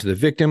coming up onto the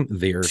victim.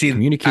 They are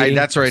communicating.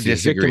 That's where I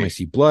disagree. Victim, I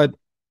see blood.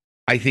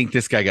 I think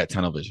this guy got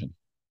tunnel vision.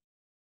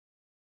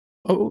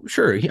 Oh,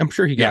 sure. I'm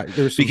sure he got.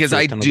 There's because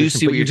I do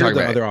see what you're talking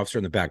about. The other officer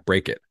in the back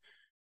break it.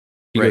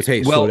 He goes,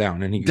 "Hey, slow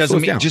down," and he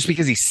doesn't mean down. Just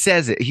because he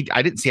says it.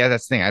 I didn't see how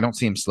that's the thing. I don't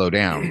see him slow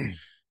down.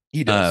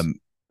 He does.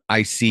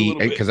 I see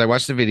because I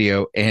watched the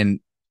video and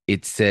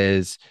it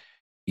says,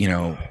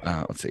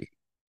 let's see.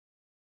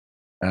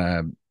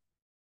 In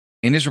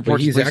his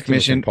report to the police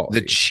commission,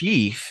 the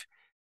chief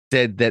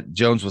said that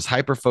Jones was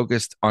hyper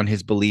focused on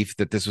his belief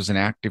that this was an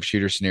active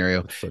shooter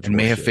scenario and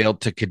may have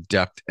failed to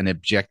conduct an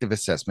objective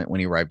assessment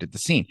when he arrived at the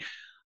scene.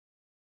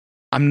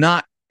 I'm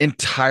not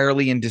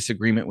entirely in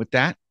disagreement with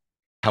that.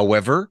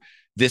 However,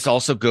 this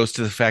also goes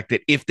to the fact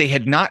that if they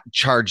had not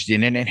charged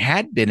in and it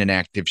had been an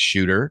active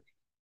shooter,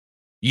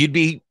 you'd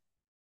be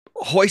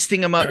hoisting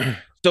them up.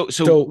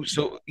 So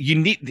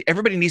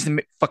everybody needs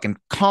to fucking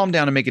calm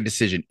down and make a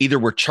decision. Either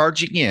we're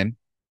charging in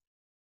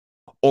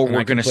or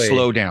we're going to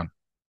slow down.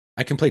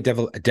 I can play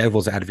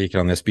devil's advocate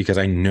on this because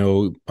I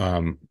know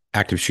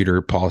active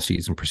shooter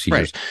policies and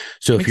procedures. Right.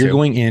 So if you're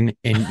going in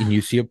and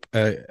you see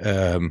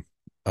right,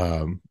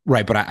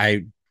 but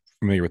I'm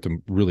familiar with the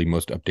really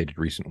most updated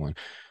recent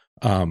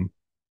one.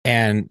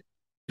 And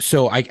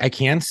so I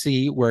can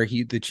see where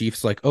the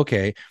chief's like,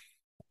 okay,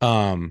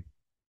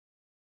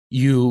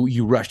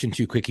 you rushed in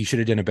too quick. You should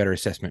have done a better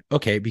assessment.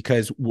 Okay,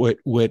 because what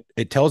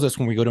it tells us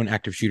when we go to an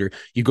active shooter,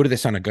 you go to the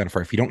sound of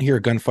gunfire. If you don't hear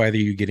a gunfire,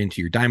 you get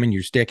into your diamond,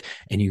 your stick,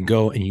 and you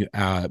go and you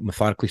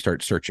methodically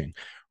start searching,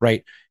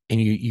 right?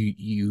 And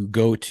you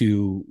go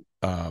to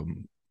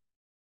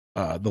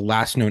the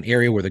last known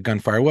area where the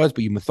gunfire was,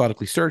 but you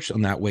methodically search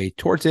on that way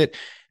towards it.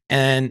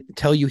 And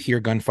until you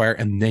hear gunfire,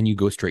 and then you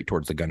go straight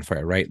towards the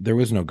gunfire, right? There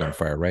was no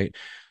gunfire, right?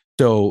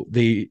 So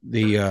they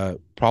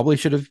probably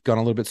should have gone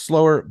a little bit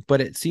slower,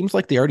 but it seems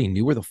like they already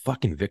knew where the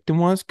fucking victim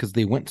was because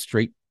they went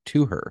straight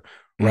to her,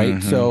 right?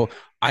 Mm-hmm. So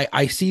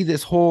I see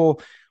this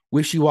whole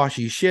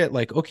wishy-washy shit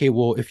like, okay,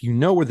 well, if you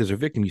know where there's a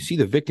victim, you see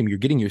the victim, you're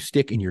getting your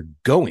stick and you're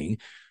going,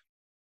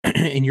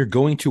 and you're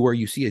going to where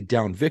you see a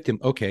down victim.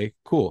 Okay,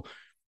 cool.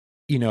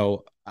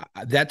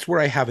 That's where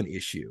I have an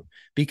issue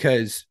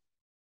because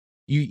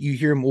you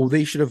hear them, well,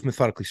 they should have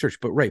methodically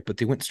searched, but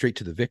they went straight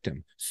to the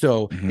victim.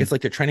 So it's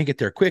like they're trying to get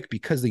there quick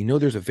because they know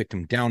there's a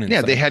victim down inside.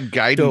 Yeah, they had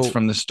guidance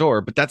from the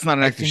store, but that's not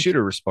an active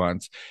shooter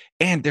response.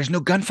 And there's no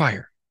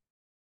gunfire.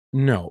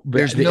 No, but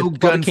there's no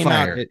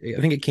gunfire.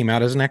 I think it came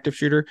out as an active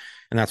shooter,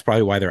 and that's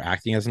probably why they're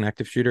acting as an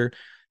active shooter.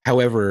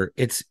 However,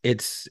 it's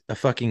a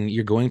fucking,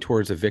 you're going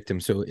towards a victim.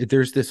 So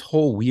there's this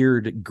whole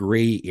weird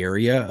gray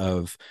area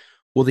of,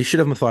 well, they should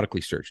have methodically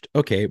searched.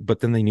 Okay,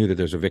 but then they knew that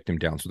there's a victim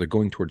down, so they're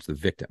going towards the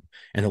victim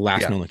and the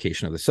last known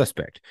location of the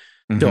suspect.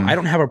 Mm-hmm. So I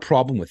don't have a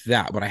problem with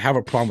that, but I have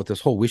a problem with this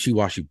whole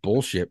wishy-washy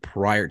bullshit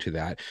prior to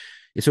that.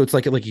 So it's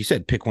like you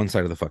said, pick one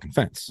side of the fucking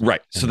fence.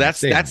 Right. So that's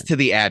to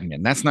the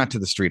admin. That's not to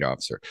the street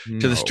officer. No.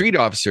 To the street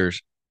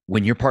officers,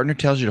 when your partner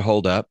tells you to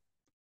hold up,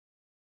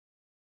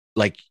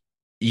 like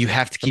you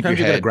have to keep your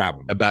head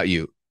about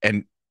you.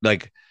 And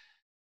like,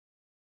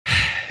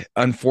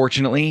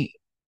 unfortunately,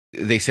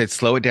 they said,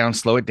 slow it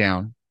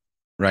down.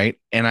 Right.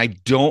 And I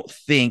don't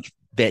think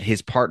that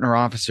his partner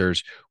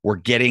officers were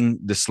getting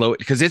the slow,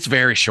 because it's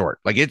very short.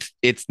 Like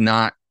it's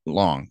not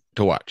long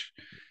to watch.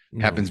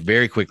 Happens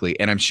very quickly.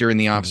 And I'm sure in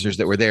the officers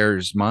that were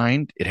there's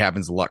mind, it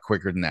happens a lot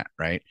quicker than that,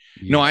 right?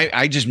 Yeah. No,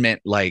 I just meant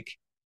like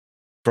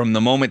from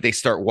the moment they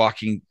start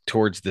walking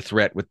towards the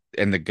threat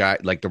and the guy,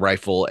 like the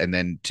rifle, and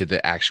then to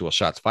the actual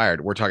shots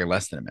fired, we're talking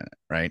less than a minute,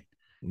 right?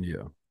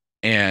 Yeah.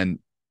 And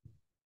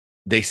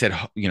they said,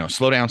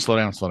 slow down, slow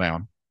down, slow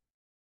down.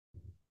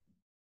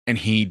 And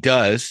he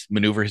does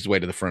maneuver his way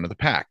to the front of the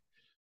pack.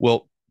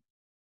 Well,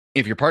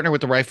 if your partner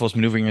with the rifle is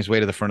maneuvering his way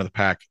to the front of the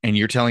pack and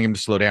you're telling him to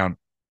slow down,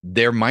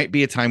 there might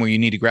be a time where you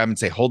need to grab him and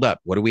say, hold up,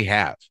 what do we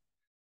have?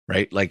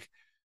 Right? Like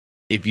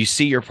if you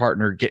see your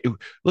partner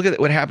look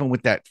at what happened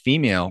with that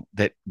female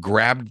that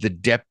grabbed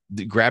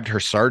grabbed her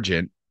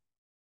sergeant.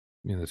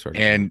 Yeah, the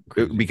sergeant.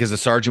 And because the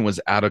sergeant was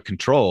out of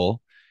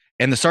control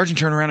and the sergeant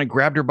turned around and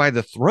grabbed her by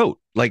the throat.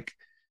 Like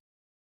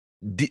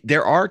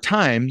there are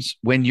times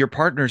when your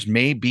partners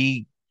may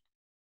be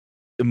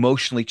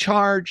emotionally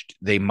charged.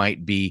 They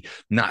might be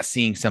not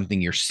seeing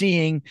something you're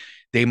seeing.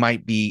 They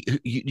might be,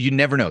 you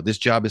never know. This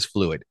job is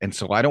fluid. And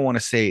so I don't want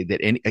to say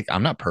that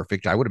I'm not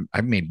perfect.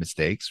 I've made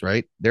mistakes,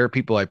 right? There are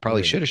people I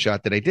probably should have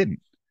shot that I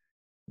didn't.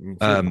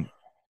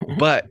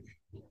 But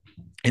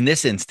in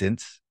this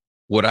instance,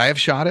 would I have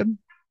shot him?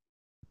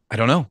 I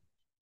don't know.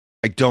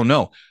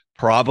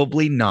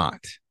 Probably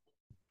not.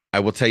 I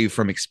will tell you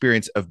from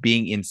experience of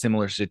being in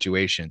similar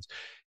situations,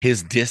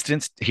 his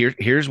distance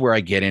here's where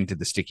I get into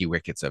the sticky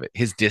wickets of it.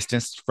 His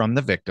distance from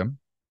the victim,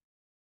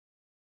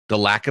 the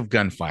lack of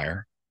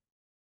gunfire,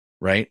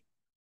 right?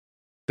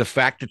 The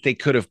fact that they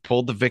could have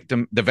pulled the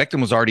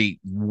victim was already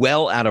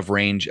well out of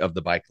range of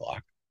the bike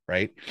lock,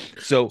 right?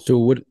 So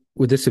would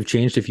this have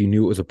changed if you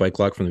knew it was a bike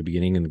lock from the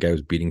beginning and the guy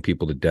was beating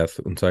people to death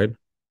inside?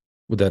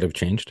 Would that have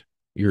changed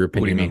your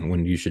opinion on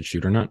when you should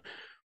shoot or not?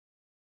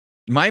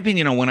 My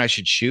opinion on when I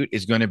should shoot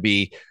is going to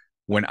be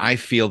when I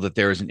feel that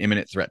there is an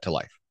imminent threat to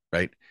life,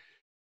 right?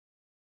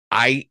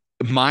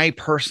 My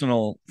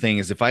personal thing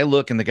is if I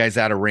look and the guy's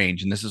out of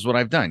range, and this is what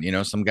I've done,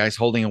 some guy's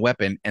holding a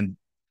weapon, and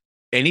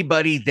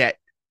anybody that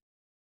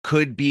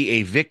could be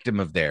a victim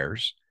of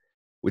theirs,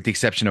 with the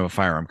exception of a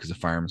firearm, because a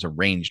firearm is a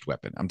ranged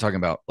weapon. I'm talking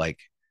about like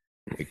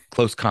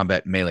close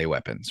combat melee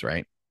weapons,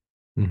 right?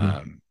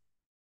 Mm-hmm.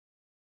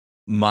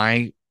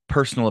 My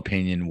personal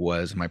opinion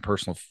was, my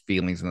personal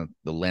feelings and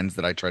the lens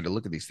that I tried to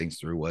look at these things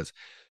through was,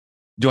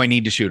 do I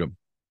need to shoot him?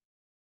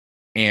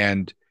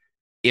 And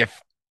if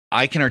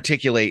I can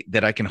articulate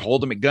that I can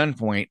hold them at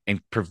gunpoint and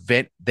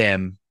prevent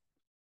them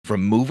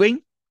from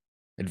moving,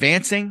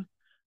 advancing,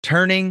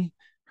 turning,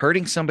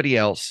 hurting somebody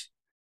else,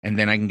 and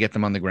then I can get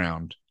them on the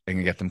ground, I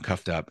can get them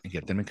cuffed up and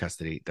get them in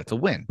custody, that's a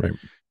win. Right.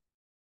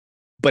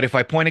 But if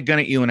I point a gun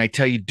at you and I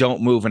tell you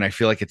don't move, and I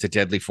feel like it's a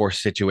deadly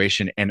force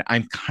situation, and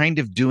I'm kind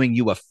of doing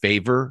you a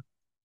favor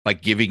by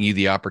giving you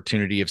the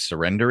opportunity of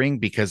surrendering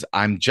because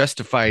I'm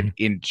justified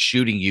in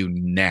shooting you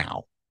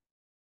now.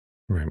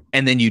 Right.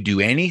 And then you do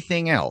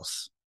anything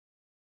else,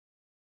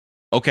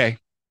 okay,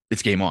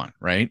 it's game on,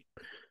 right?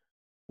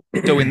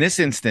 So in this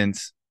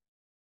instance,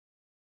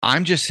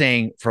 I'm just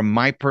saying from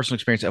my personal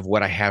experience of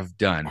what I have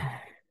done,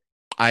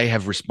 I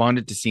have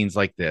responded to scenes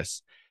like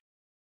this,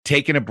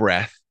 taken a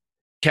breath,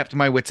 kept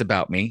my wits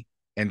about me,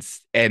 and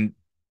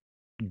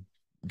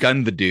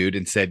gunned the dude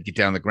and said, get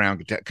down on the ground,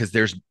 because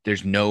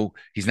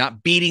he's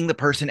not beating the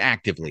person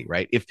actively,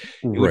 right? It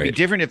would be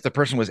different if the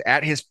person was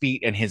at his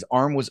feet and his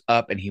arm was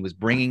up and he was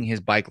bringing his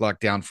bike lock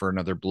down for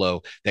another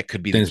blow. That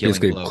could be the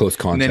killing blow. A close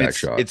contact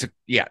shot.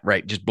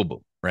 Right. Just boom,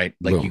 boom, right?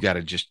 Like boom. You got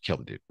to just kill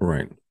the dude.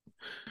 Right.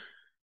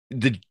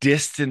 The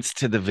distance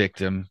to the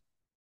victim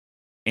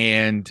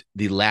and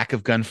the lack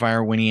of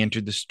gunfire when he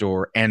entered the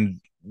store, and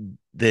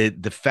the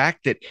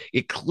fact that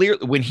it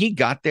clearly, when he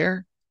got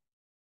there,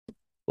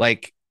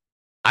 like,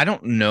 I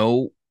don't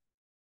know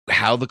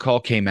how the call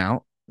came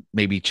out.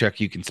 Maybe Chuck,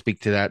 you can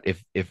speak to that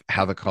if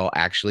how the call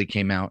actually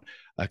came out,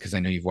 because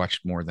I know you've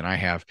watched more than I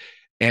have.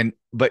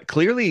 But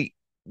clearly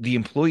the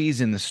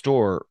employees in the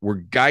store were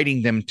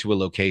guiding them to a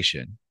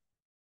location,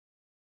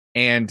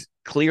 and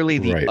clearly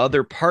the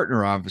other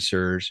partner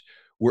officers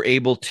were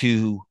able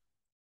to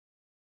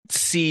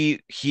see,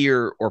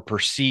 hear, or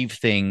perceive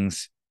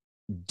things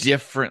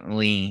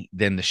differently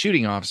than the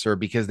shooting officer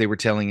because they were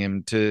telling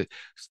him to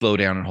slow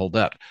down and hold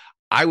up.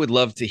 I would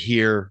love to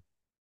hear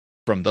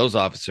from those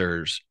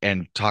officers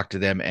and talk to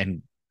them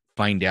and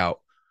find out,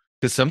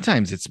 because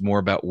sometimes it's more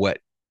about what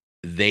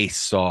they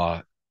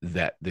saw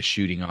that the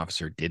shooting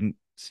officer didn't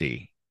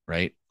see,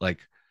 right? Like,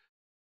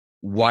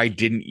 why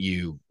didn't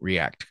you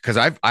react? Because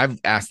I've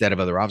asked that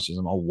of other officers.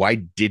 I'm all, why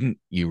didn't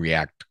you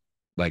react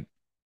like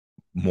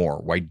more?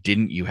 Why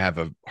didn't you have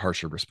a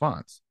harsher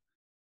response?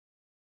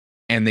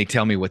 And they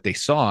tell me what they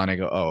saw, and I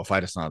go, oh, if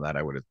I'd have saw that,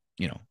 I would have,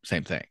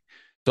 same thing.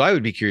 So I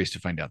would be curious to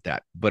find out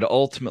that. But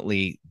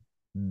ultimately,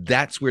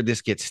 that's where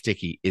this gets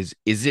sticky. Is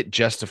it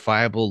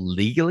justifiable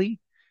legally?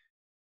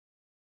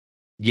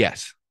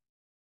 Yes.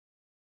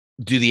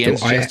 Do the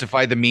ends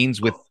justify the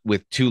means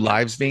with two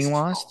lives being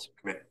lost?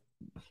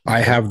 I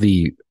have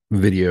the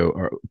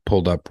video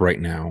pulled up right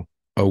now.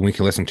 Oh, we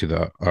can listen to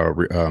the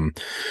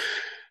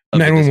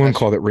 911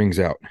 call that rings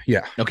out.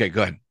 Yeah. Okay,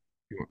 go ahead.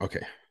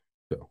 Okay.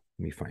 So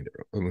Let me find it.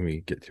 Let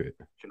me get to it.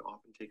 Can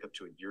often take up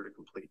to a year to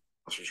complete.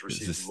 Officers Is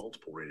received this-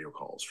 multiple radio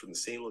calls from the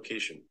same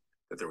location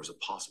that there was a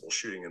possible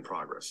shooting in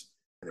progress,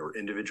 and there were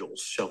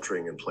individuals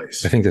sheltering in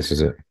place. I think this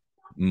is it.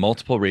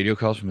 Multiple radio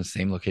calls from the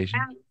same location.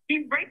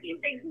 He's breaking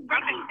things. He's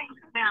breaking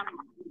things down.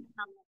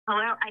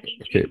 Hello, I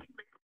need Okay.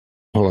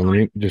 Hold on, let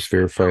me just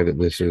verify that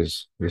this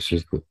is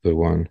the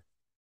one.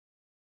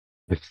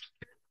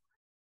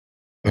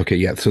 Okay,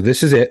 yeah. So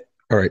this is it.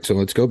 All right, so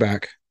let's go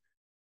back.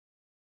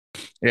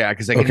 Yeah,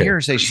 because I can Okay. hear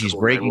her say she's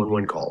Several breaking.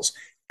 911 calls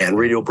and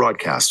radio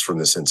broadcasts from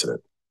this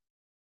incident.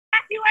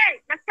 Evacuate!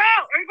 Let's go!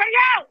 Everybody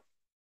out!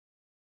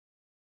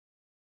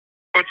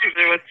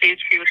 420 with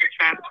CHP with the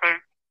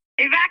transfer.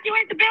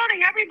 Evacuate the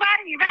building,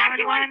 everybody!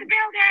 Evacuate the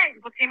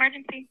building! What's the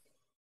emergency?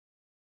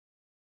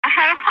 I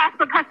had a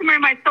hostile customer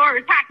in my store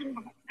attacking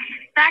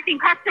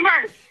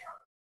customers.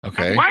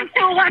 Okay.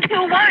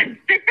 12121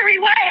 Victory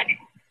Way.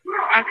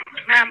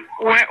 Okay, ma'am,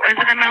 what was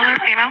it, a male or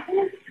female?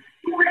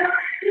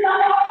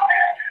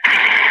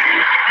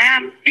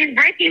 Ma'am, He's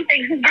breaking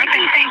things. He's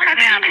breaking things.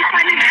 ma'am,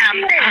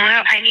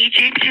 hello, I need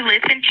you to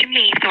listen to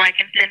me so I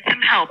can send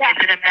some help. Yeah. Is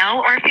it a male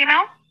or a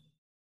female?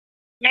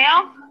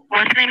 Male,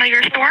 What's the name of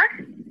your store?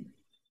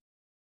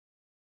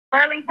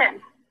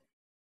 Burlington.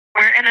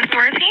 Where in the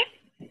store is he?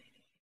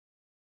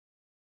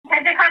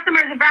 Said the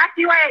customers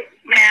evacuate.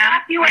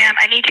 Ma'am,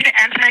 I need you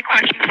to answer my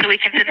question so we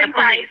can send the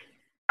police.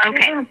 He's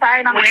Okay,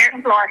 inside on the Where?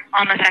 second floor.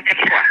 on the second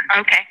floor.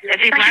 Okay, is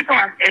he Second black?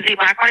 floor. Is he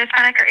black or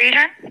Hispanic or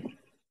Asian?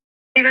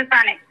 He's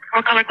Hispanic.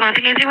 What color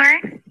clothing is he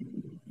wearing?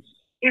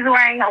 He's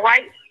wearing a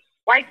white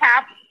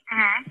cap.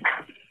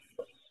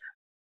 Mm-hmm.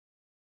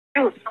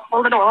 Dude,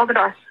 hold the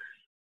door.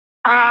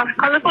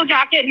 Colorful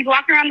jacket. He's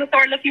walking around the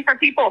store looking for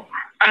people.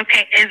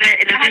 Okay, does I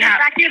he had to have?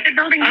 evacuate the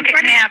building. Okay, He's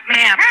ready.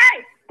 ma'am.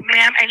 Hey!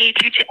 Ma'am, I need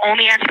you to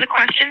only answer the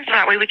questions so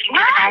that way we can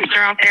get an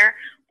officer out there.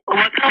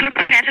 What color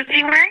pants is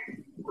he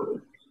wearing?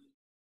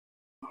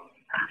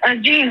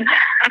 Jeans.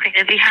 Okay,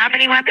 does he have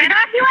any weapons?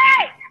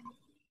 Evacuate!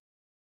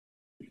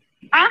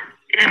 Huh?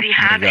 Does he Oh my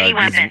have any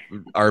God, weapons?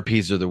 these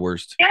RPs are the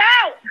worst. Get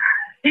out!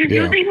 He's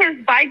Yeah. using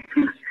his bike.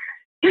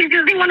 He's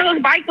using one of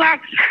those bike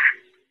locks.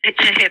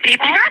 To hit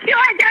people?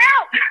 Evacuate! Get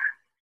out!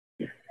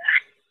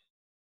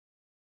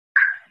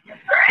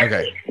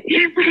 Okay.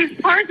 He's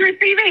first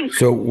receiving.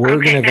 So we're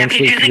Okay, gonna ma'am,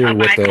 eventually he's using hear a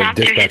what the bike lock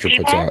to hit dispatcher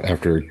puts people? out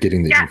after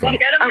getting the Yeah, info.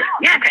 get him.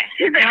 Yeah. Okay.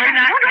 He's No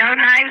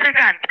knives or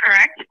guns,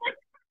 correct?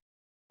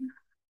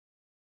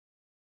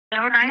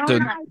 No knives So or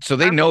guns. so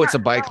they know it's a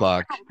bike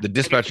lock. The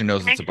dispatcher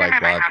knows it's a bike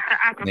Ma'am, I lock. have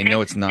to ask, They okay?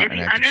 know it's not Is an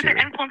he active under the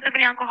shooter. influence of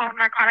any alcohol or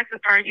narcotics as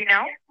far as you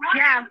know?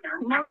 Yeah,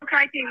 most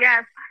likely,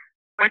 yes.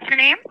 What's your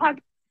name?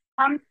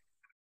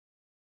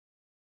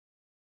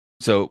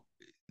 So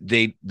that's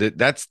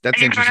Are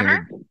you in front interesting. of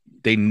her?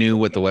 They knew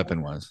what the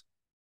weapon was.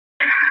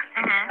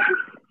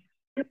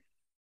 Mm-hmm.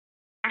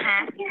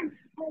 Mm-hmm.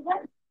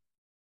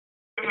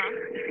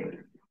 Mm-hmm.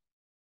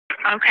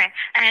 Okay.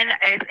 And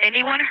is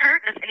anyone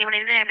hurt? Does anyone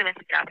need an ambulance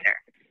to get out there?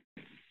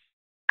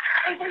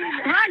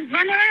 Run.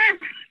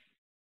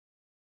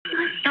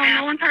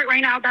 No one's hurt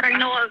right now that I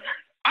know of.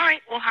 All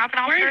right, we'll have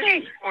an Where officer.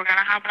 is he? We're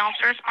gonna have an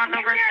officer respond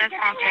over as soon as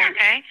possible.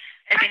 Okay.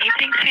 If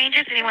anything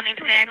changes, anyone needs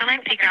an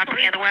ambulance, he grabs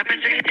any other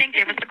weapons or anything,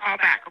 give us a call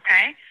back.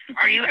 Okay.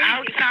 Are you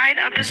outside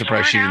of the I'm store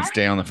surprised she now? didn't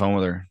stay on the phone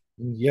with her.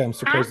 Yeah, I'm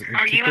surprised.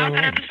 Are Keep you going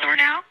outside on. of the store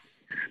now?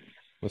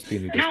 Must be a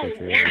new No,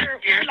 dispatcher.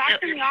 we're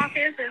locked in the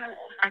office. And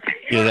Okay.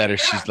 Either that or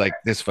she's like,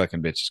 this fucking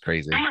bitch is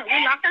crazy. we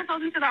locked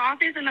ourselves into the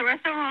office, and the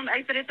rest of them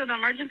exited through the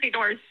emergency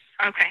doors.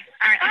 Okay.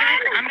 All right.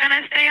 I'm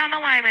gonna stay on the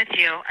line with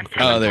you.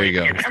 Until Oh, the there you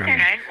police go. gets here,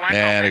 Okay. One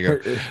Yeah, there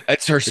moment. you go.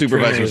 It's her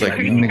supervisor was like,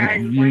 you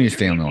need to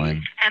stay on the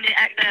line. And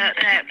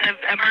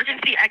the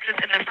emergency exits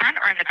in the front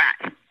or in the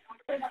back?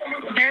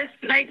 There's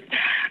like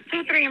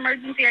 2-3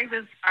 emergency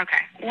exits.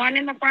 Okay. One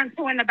in the front,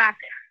 2 in the back.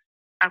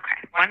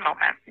 Okay. One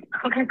moment.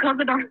 Okay, close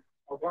the door.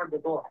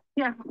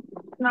 Yeah.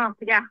 No,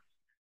 yeah.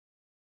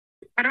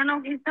 I don't know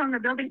if he's still in the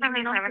building.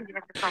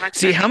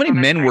 See, how many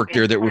men work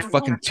there that were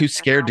fucking too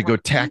scared to go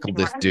tackle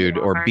this dude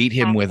or beat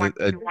him with a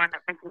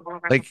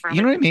like,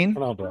 you know what I mean?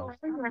 Come on, bro.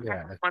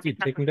 Yeah, dude,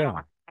 take him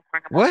down.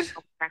 What?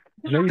 I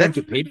know you don't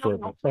get paid for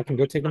it, but fucking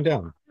go take him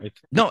down. Like,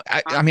 No,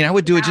 I mean, I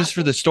would do it just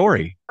for the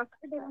story.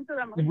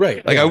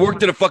 right. Like, I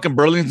worked at a fucking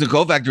Burlington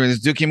coal factory, and this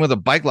dude came with a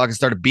bike lock and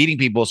started beating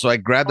people. So I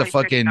grabbed the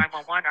fucking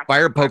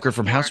fire poker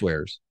from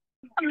Housewares.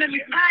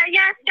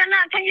 Yes,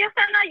 can you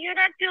send a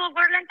unit to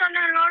Burlington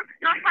and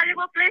North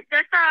Hollywood, please?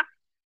 There's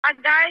a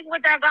guy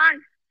with a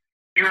gun.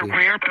 You're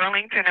where,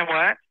 Burlington, and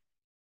what?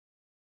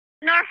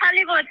 North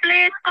Hollywood,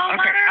 please. Cold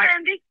Okay, water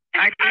and big.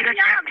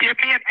 Give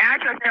me an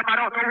address, ma'am. I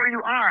don't know where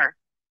you are.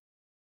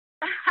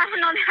 I don't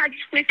know the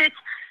address. It's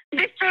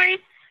Victory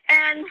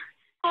and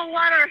cold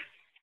water.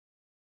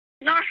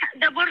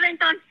 The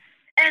Burlington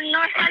and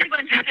North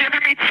Hollywood. You're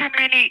giving me too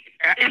many.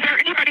 Is there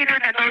anybody there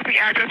that knows the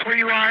address where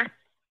you are?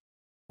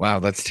 Wow,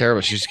 that's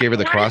terrible. She just gave her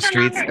the What cross is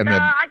streets number? and the.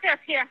 address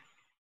here.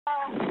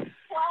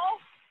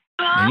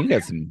 Man, you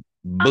got some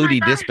booty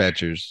God.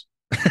 dispatchers.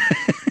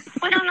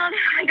 We don't know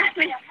the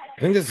address.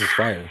 I think this is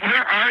fire.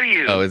 Where are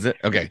you? Oh, is it?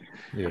 Okay.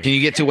 Yeah. Can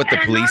you get to what the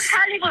North police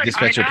Hollywood.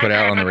 dispatcher put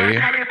out on the radio?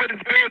 Hollywood is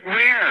big. Where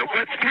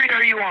What street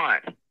are you on?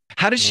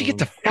 How did she get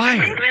to fire?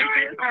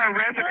 Resident or a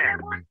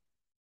resident?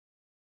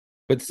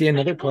 But see,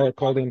 another caller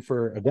called in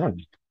for a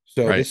gun.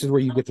 So Right. this is where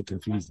you get the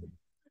confusion.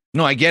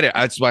 No, I get it.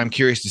 That's why I'm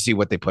curious to see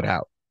what they put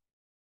out.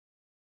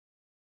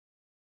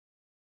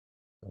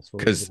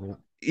 Because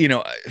you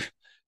know,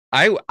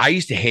 I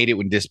used to hate it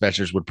when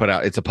dispatchers would put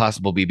out it's a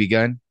possible BB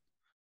gun,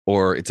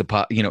 or it's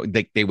a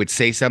they would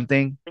say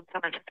something.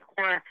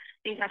 Or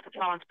these have to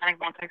follow Hispanic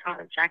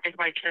multicolored jacket,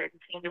 white shirt,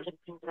 and seniors and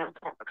things that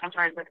comes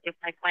right with it,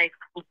 like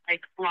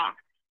block.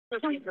 So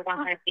these are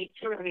 158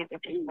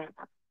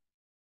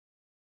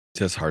 It's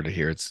just hard to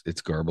hear.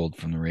 It's garbled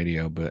from the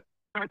radio, but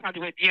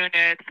with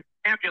units,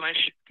 ambulance,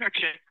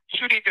 section,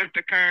 shooting just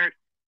occurred.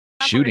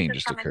 shooting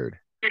just occurred.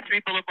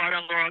 Victory Boulevard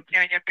on Laurel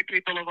Canyon,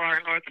 Victory Boulevard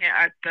on Laurel Canyon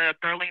at the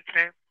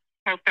Burlington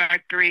Post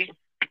Factory.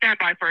 Stand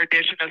by for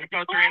addition of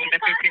filtering in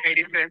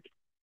 1586.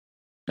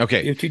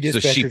 Okay, You have two so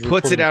she dispatchers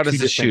puts it reporting out two as a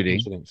different shooting.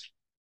 incidents.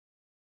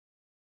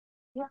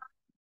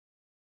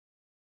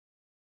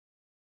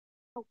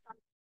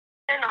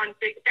 On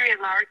Victory and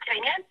Laurel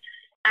Canyon,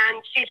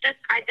 and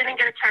I didn't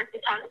get a chance to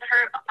talk to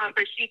her,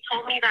 but she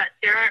told me that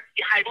they're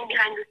hiding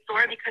behind the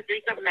store because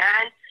there's a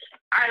man.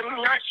 I'm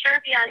not sure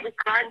if he has a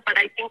gun, but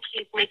I think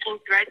he's making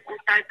threats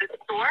inside the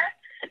store,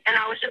 and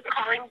I was just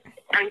calling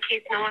in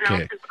case no one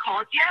else has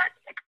called yet.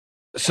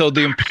 So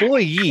the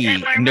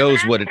employee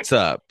knows what it's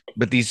up,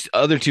 but these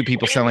other two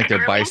people sound like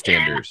they're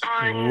bystanders.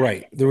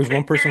 Right. There was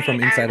one person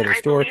from inside of the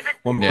store,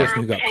 one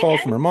person who got called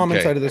from her mom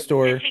inside of the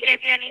store. Did she give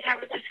you any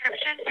type of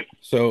description?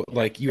 So,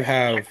 like, you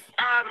have.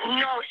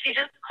 No, she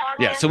just called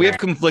me. Yeah, so we have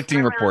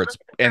conflicting reports,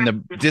 and the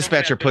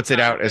dispatcher puts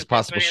it out as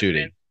possible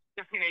shooting.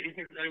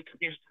 1586.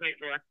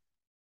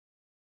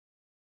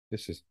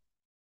 This is.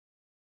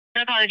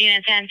 Apology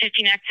unit 10,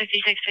 15X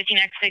 56,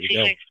 15X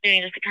 66,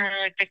 doing just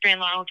occurred, Victory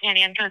and Laurel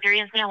Canyon, code 3,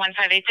 incident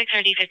 1586,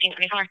 RD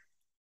 1524.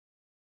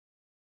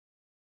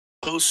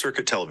 Closed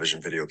circuit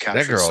television video That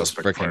captured the girl is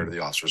suspect prior freaking. to the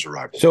officer's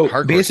arrival. So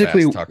Hardcore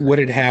basically, fast talker. what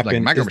had Like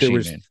happened Micro is there Machine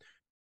was Man.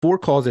 4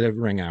 calls that have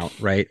rang out,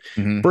 right?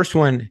 Mhm. First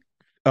one,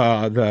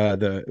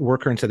 the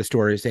worker inside the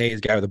store is, hey, there's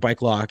a guy with a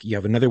bike lock. You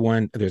have another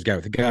one, there's a guy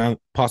with a gun,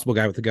 possible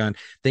guy with a gun.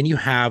 Then you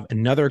have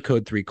another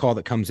code 3 call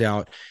that comes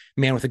out,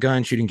 man with a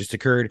gun, shooting just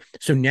occurred.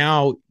 So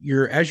now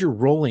as you're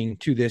rolling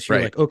to this, you're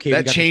Right. like, okay, That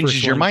we got the changes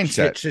first your one.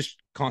 mindset. Shit just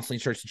constantly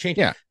starts to change.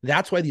 Yeah.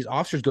 That's why these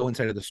officers go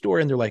inside of the store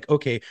and they're like,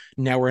 okay,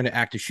 now we're in an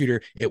active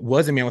shooter. It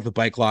was a man with a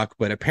bike lock,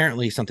 but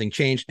apparently something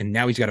changed and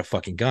now he's got a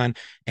fucking gun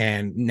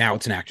and now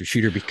it's an active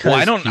shooter because Well,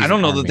 I don't he's know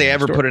an that armed they man in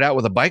ever the put store. it out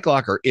with a bike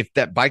lock, or if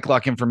that bike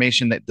lock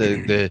information that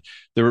the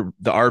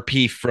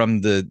RP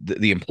from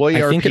the employee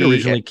I think it RP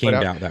originally put came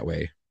out, out that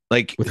way.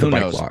 like with who the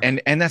bike knows? lock. And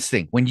that's the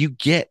thing. When you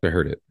get I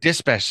heard it.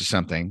 dispatched to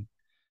something,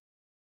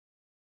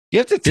 you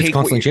have to It's take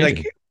constantly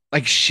changing.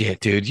 like shit,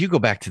 dude. You go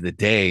back to the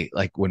day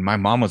like when my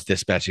mom was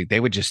dispatching, they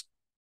would just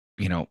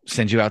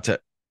send you out to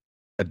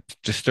a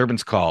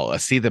disturbance call, a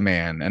see the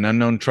man, an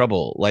unknown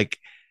trouble. Like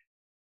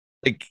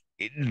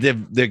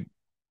the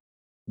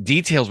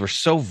details were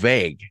so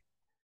vague,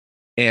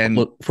 and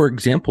Look, for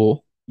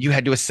example, you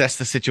had to assess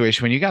the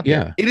situation when you got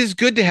there. Yeah. It is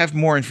good to have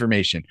more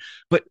information,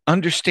 but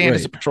understand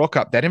as a Right. patrol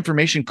cop that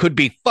information could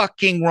be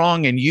fucking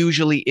wrong and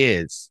usually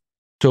is.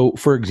 so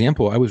for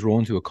example, I was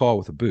rolling to a call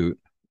with a boot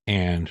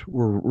and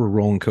we're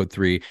rolling code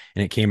 3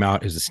 and it came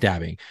out as a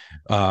stabbing.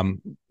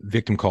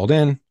 Victim called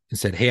in and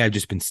said, hey, I've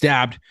just been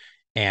stabbed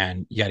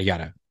and yada,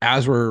 yada.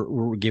 As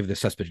we give the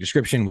suspect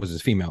description was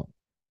his female.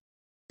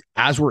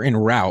 As we're en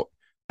route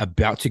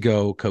about to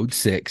go code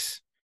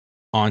 6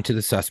 onto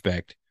the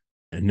suspect,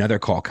 another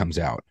call comes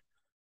out.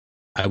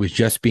 I was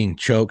just being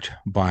choked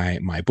by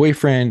my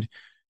boyfriend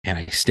and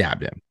I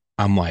stabbed him.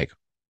 I'm like,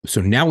 so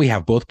now we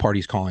have both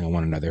parties calling on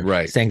one another,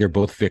 Right. saying they're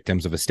both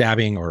victims of a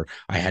stabbing, or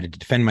I had to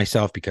defend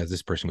myself because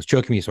this person was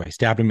choking me, so I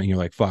stabbed him. And you're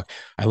like, fuck.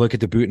 I look at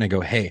the boot and I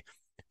go, hey,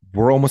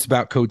 we're almost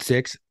about code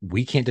 6.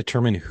 We can't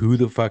determine who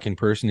the fucking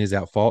person is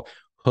at fault.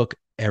 Hook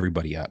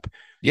everybody up.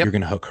 Yep. You're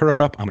going to hook her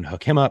up. I'm going to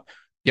hook him up.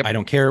 Yep. I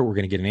don't care. We're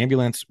going to get an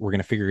ambulance. We're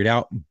going to figure it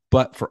out.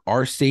 But for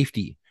our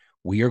safety,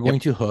 we are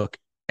going to hook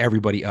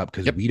everybody up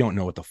because we don't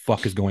know what the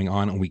fuck is going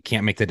on and we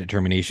can't make that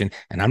determination.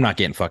 And I'm not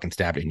getting fucking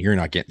stabbed and you're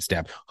not getting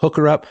stabbed. Hook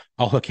her up.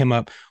 I'll hook him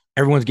up.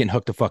 Everyone's getting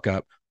hooked the fuck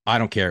up. I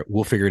don't care.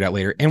 We'll figure it out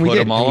later. And we Put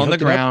did. them all We on the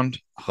hooked it up. ground,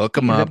 hook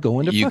them Ended up. up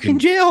going to You fucking can,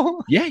 jail.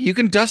 yeah, you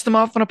can dust them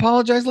off and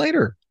apologize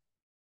later.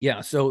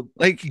 Yeah. So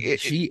Like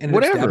she ended up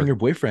whatever. stabbing her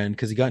boyfriend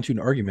because he got into an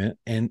argument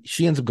and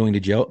she ends up going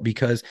to jail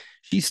because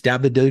she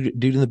stabbed the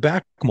dude in the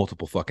back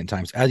multiple fucking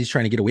times as he's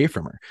trying to get away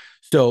from her.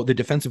 So the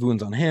defensive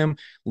wounds on him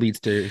leads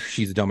to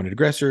she's a dominant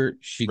aggressor.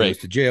 She Right. goes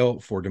to jail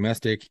for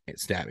domestic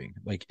stabbing.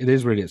 Like it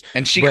is what it is.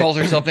 And she But- calls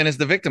herself in as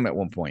the victim at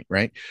one point,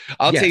 right?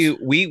 I'll tell Yes. you,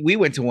 we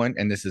went to one,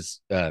 and this is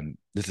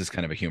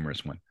kind of a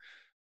humorous one.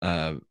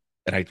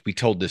 And we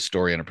told this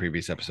story on a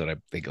previous episode. I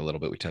think a little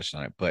bit we touched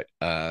on it, but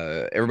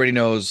everybody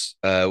knows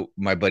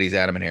my buddies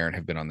Adam and Aaron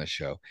have been on this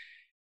show,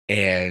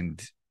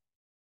 and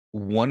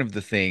one of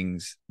the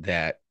things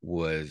that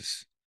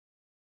was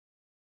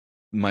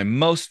my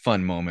most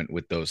fun moment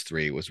with those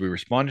three was we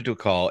responded to a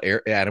call.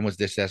 Adam was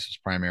dispatched as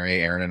primary.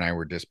 Aaron and I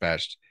were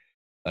dispatched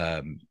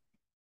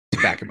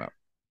to back him up.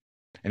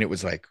 And it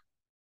was like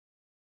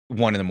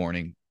 1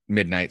 a.m,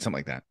 midnight, something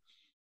like that.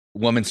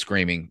 Woman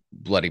screaming,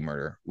 bloody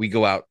murder. We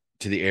go out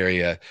to the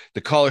area.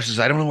 The caller says,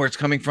 I don't know where it's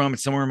coming from.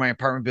 It's somewhere in my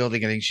apartment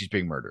building. I think she's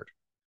being murdered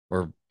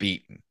or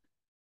beaten.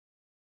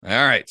 All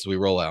right. So we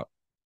roll out.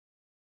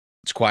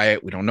 It's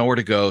quiet. We don't know where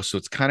to go. So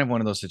it's kind of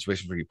one of those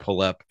situations where you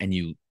pull up and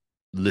you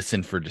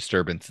listen for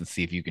disturbance and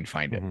see if you can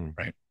find it.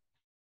 Right.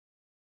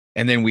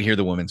 And then we hear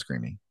the woman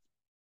screaming.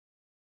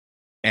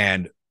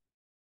 And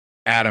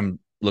Adam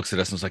looks at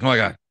us and is like, oh my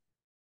God,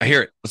 I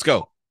hear it. Let's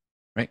go.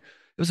 Right.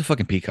 It was a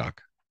fucking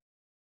peacock.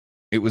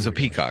 It was a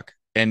peacock.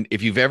 And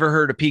if you've ever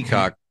heard a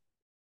peacock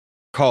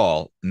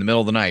call in the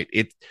middle of the night,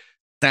 it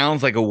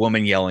sounds like a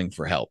woman yelling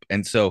for help.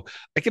 And so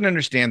I can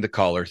understand the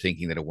caller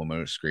thinking that a woman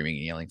was screaming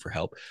and yelling for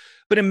help.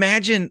 But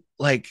imagine,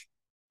 like,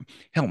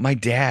 hell, my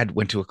dad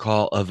went to a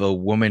call of a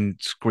woman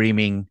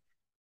screaming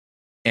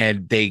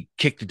and they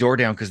kicked the door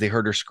down because they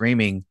heard her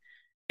screaming,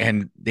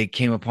 and they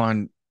came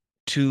upon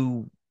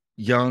 2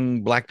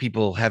 young Black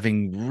people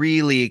having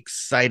really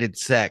excited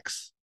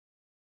sex.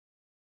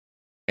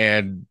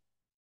 And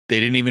they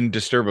didn't even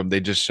disturb him. They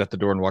just shut the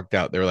door and walked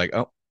out. They were like,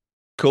 oh,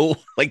 cool.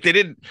 Like they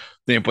didn't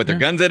put their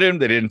guns at him.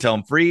 They didn't tell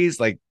him freeze.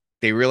 Like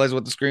they realized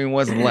what the screaming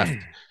was and left.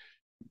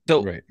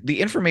 So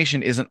the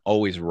information isn't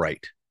always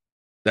right.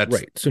 That's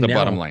right. So the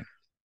bottom line.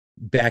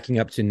 Backing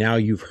up to now,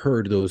 you've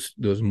heard those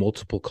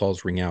multiple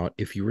calls ring out.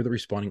 If you were the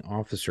responding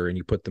officer and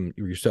you put them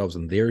yourselves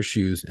in their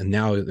shoes, and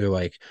now they're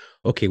like,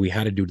 okay, we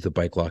had to do to the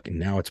bike lock, and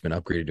now it's been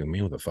upgraded to a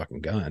man with a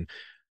fucking gun.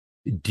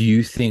 Do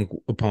you think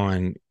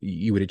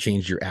you would have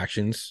changed your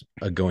actions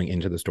going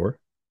into the store?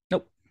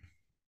 Nope.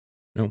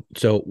 No.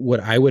 So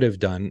what I would have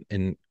done,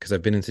 and because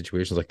I've been in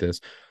situations like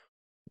this,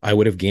 I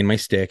would have gained my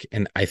stick,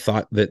 and I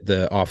thought that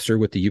the officer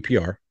with the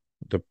UPR,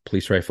 the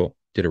police rifle,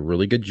 did a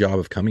really good job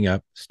of coming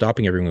up,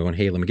 stopping everyone, going,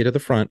 hey, let me get to the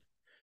front.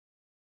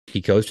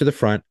 He goes to the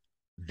front,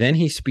 then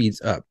he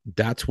speeds up.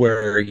 That's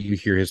where you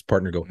hear his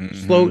partner go,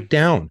 slow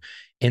down.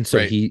 And so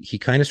he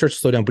kind of starts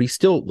to slow down, but he's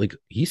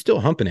still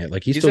humping it.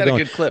 Like he's still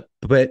going. A good clip.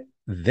 But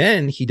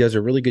then he does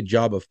a really good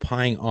job of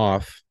pieing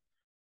off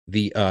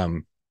the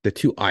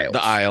 2 aisles.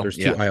 The aisle. There's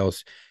 2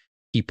 aisles.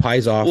 He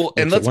pies off. Well,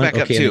 and let's back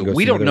up too.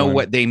 We don't know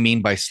what they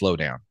mean by slow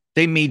down.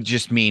 They may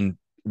just mean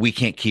we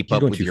can't keep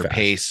up with your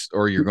pace,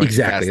 or you're going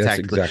too fast. That's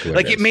exactly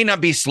like it may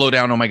not be slow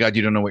down. Oh my God,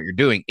 you don't know what you're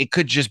doing. It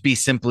could just be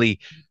simply,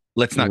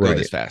 let's not go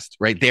this fast.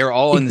 Right? They're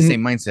all in the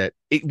same mindset.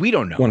 We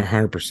don't know.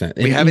 100%.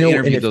 We haven't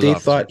interviewed and if those they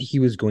officers. thought he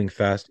was going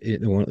fast,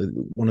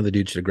 one of the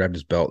dudes should have grabbed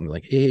his belt and be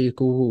like, hey,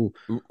 cool.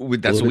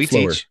 That's what we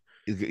teach.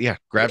 Yeah,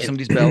 grab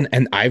somebody's belt.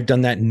 And I've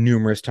done that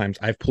numerous times.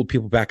 I've pulled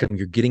people back and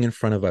you're getting in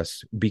front of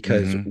us,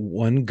 because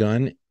one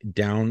gun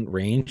down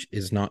range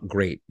is not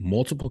great.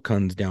 Multiple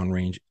guns down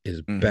range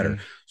is better.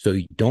 So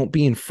don't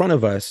be in front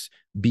of us,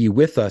 be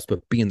with us,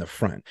 but be in the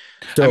front.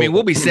 So I mean,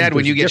 we'll be sad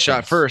when you get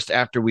shot first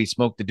after we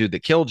smoke the dude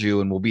that killed you,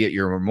 and we'll be at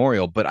your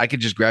memorial, but I could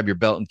just grab your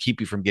belt and keep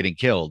you from getting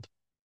killed.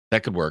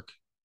 That could work.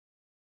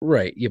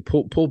 Right. You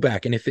pull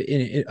back. And if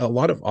a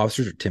lot of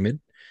officers are timid,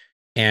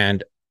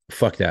 and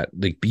fuck that.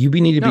 Like you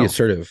need to be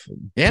assertive.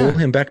 Pull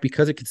him back,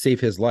 because it could save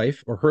his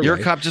life or her life. You're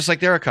a cop just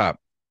like they're a cop.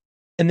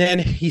 And then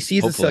he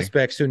sees the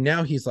suspect. So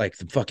now he's like,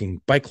 the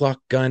fucking bike lock,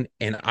 gun.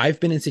 And I've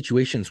been in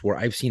situations where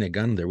I've seen a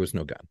gun, there was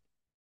no gun.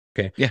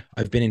 Okay. Yeah.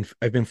 I've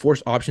been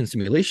forced option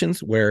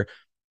simulations where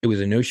it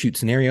was a no shoot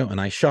scenario and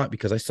I shot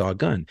because I saw a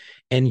gun.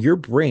 And your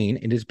brain,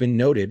 it has been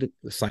noted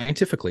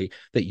scientifically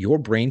that your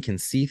brain can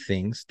see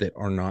things that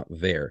are not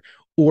there,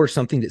 or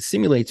something that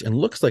simulates and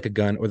looks like a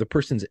gun, or the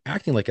person's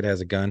acting like it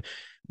has a gun.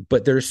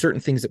 But there are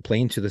certain things that play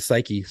into the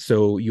psyche.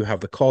 So you have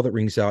the call that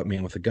rings out,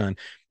 man with a gun.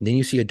 And then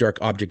you see a dark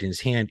object in his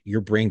hand.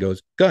 Your brain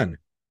goes, gun,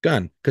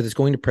 because it's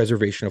going to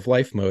preservation of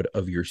life mode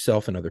of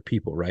yourself and other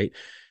people, right?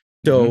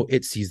 So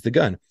it sees the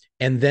gun.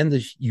 And then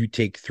you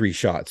take 3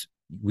 shots.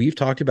 We've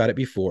talked about it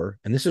before,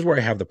 and this is where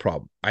I have the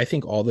problem. I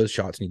think all those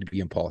shots need to be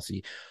in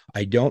policy.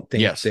 I don't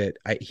think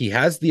that he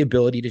has the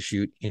ability to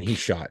shoot, and he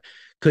shot.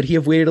 Could he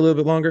have waited a little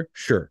bit longer?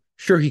 Sure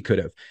he could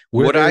have.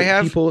 Would I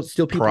have? People in the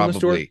store?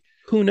 Probably.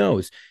 Who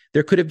knows?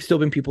 There could have still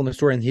been people in the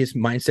store, and his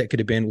mindset could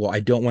have been, well, I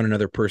don't want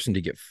another person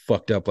to get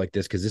fucked up like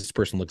this, because this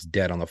person looks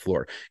dead on the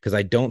floor. Because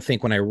I don't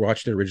think when I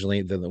watched it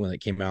originally, when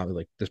it came out,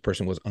 like this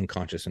person was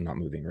unconscious and not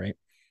moving, right?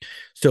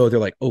 So they're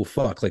like, oh,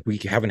 fuck, like we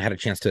haven't had a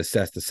chance to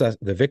assess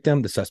the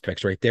victim, the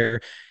suspect's right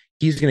there.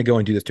 He's going to go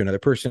and do this to another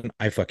person.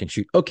 I fucking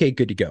shoot. Okay,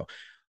 good to go.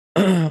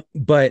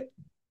 But,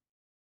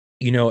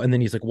 and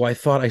then he's like, well, I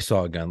thought I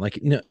saw a gun.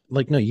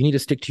 No, you need to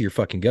stick to your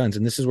fucking guns.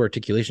 And this is where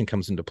articulation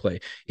comes into play.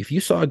 If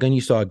you saw a gun,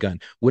 you saw a gun.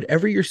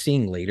 Whatever you're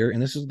seeing later,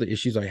 and this is the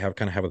issues I have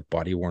with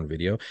body worn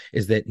video,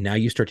 is that now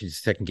you start to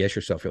second guess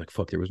yourself. You're like,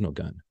 fuck, there was no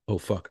gun. Oh,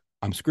 fuck,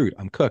 I'm screwed.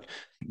 I'm cooked.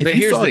 If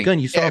you saw a gun,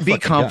 you saw a fucking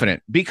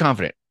gun. Be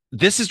confident.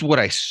 This is what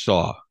I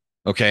saw.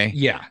 Okay.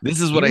 Yeah. This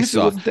is what I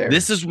saw.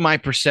 This is my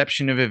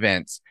perception of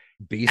events.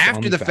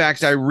 After the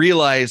fact, I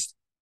realized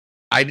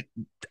I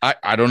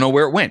don't know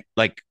where it went.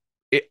 Like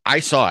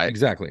I saw it.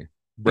 Exactly.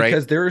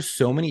 because there are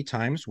so many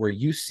times where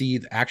you see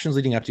the actions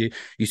leading up to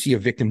you see a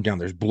victim down,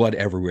 there's blood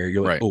everywhere,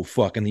 you're like, oh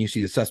fuck, and then you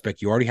see the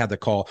suspect, you already had the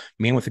call,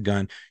 man with a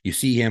gun, you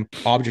see him,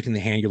 object in the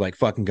hand, you're like,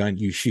 fucking gun,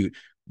 you shoot.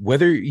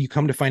 Whether you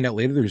come to find out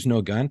later there's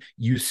no gun,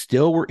 you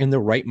still were in the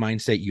right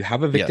mindset. You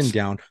have a victim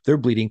down, they're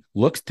bleeding,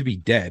 looks to be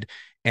dead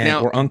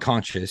or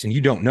unconscious, and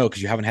you don't know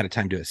because you haven't had a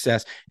time to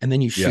assess, and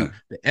then you shoot.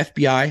 The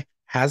FBI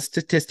has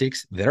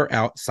statistics that are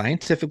out,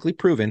 scientifically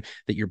proven,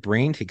 that your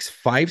brain takes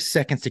 5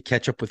 seconds to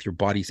catch up with your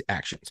body's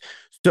actions.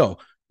 So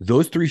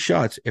those 3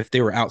 shots, if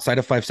they were outside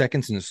of 5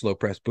 seconds in a slow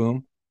press,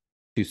 boom,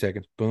 2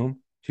 seconds, boom,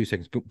 2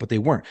 seconds, boom, but they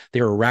weren't.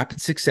 They were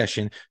rapid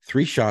succession,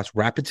 3 shots,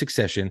 rapid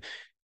succession,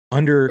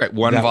 under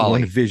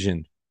one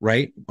vision,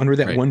 right? Under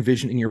that one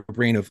vision in your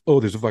brain of, oh,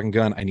 there's a fucking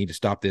gun, I need to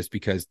stop this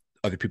because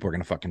other people are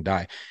going to fucking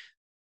die.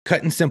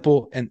 Cut and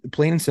simple, and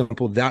plain and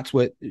simple, that's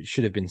what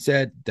should have been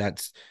said.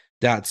 That's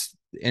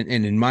and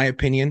in my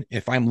opinion,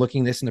 if I'm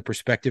looking this in the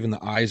perspective, in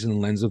the eyes and the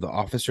lens of the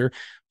officer,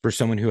 for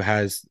someone who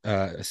has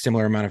a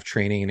similar amount of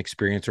training and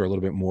experience or a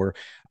little bit more,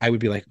 I would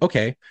be like,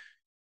 okay,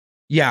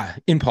 yeah,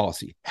 in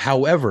policy.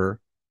 However,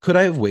 could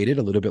I have waited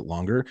a little bit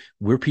longer?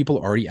 Were people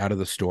already out of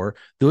the store?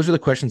 Those are the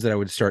questions that I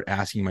would start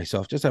asking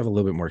myself, just to have a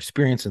little bit more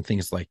experience and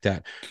things like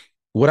that.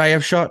 Would I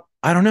have shot?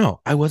 I don't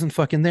know. I wasn't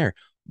fucking there.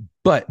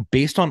 But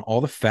based on all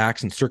the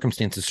facts and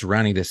circumstances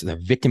surrounding this, the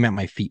victim at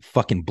my feet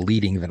fucking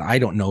bleeding that I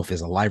don't know if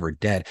is alive or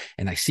dead,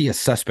 and I see a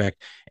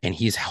suspect and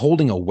he's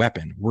holding a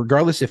weapon,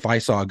 regardless if I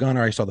saw a gun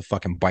or I saw the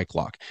fucking bike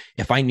lock.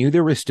 If I knew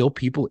there were still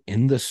people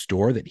in the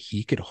store that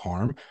he could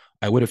harm,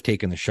 I would have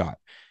taken the shot.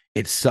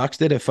 It sucks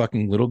that a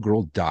fucking little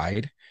girl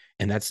died,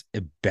 and that's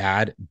a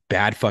bad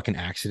fucking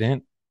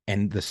accident.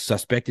 And the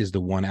suspect is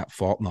the one at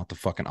fault, not the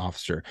fucking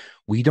officer.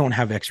 We don't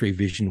have x-ray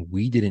vision.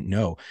 We didn't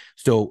know.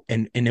 So,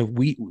 and if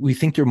we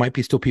think there might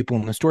be still people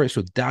in the store.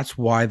 So that's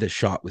why the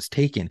shot was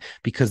taken,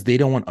 because they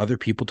don't want other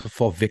people to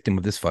fall victim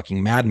of this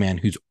fucking madman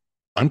who's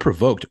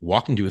unprovoked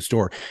walked into a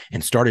store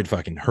and started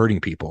fucking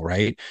hurting people.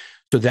 Right.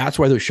 So that's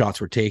why those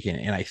shots were taken.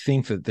 And I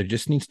think that there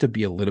just needs to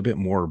be a little bit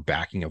more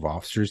backing of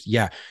officers.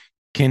 Yeah.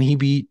 Can he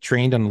be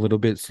trained on a little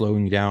bit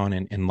slowing down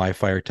and live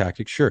fire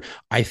tactics? Sure.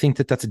 I think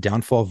that that's a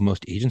downfall of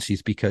most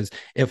agencies because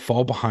it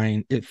falls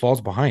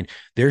behind.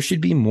 There should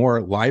be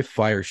more live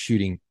fire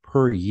shooting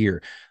per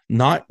year,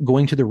 not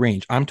going to the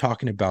range. I'm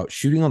talking about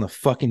shooting on the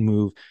fucking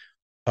move,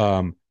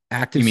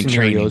 active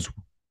scenarios,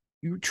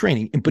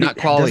 training, but it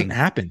doesn't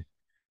happen.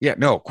 Yeah,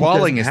 no,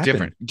 qualling is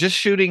different. Just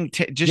shooting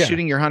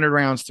your 100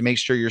 rounds to make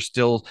sure you're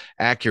still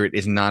accurate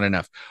is not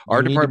enough.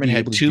 Our department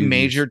had two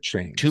major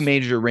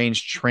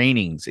range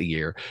trainings a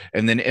year,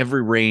 and then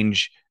every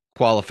range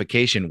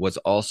qualification was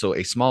also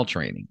a small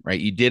training, right?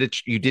 You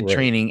did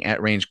training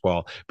at range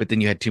qual, but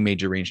then you had 2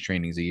 major range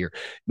trainings a year.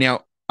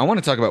 Now, I want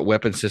to talk about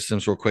weapon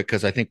systems real quick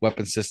because I think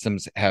weapon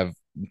systems have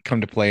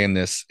come to play in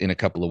this in a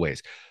couple of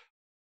ways.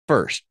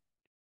 First,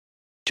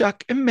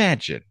 Chuck,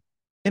 imagine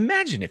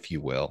if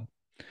you will,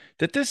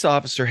 that this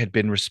officer had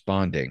been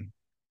responding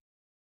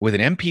with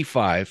an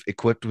MP5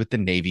 equipped with the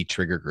Navy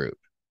trigger group.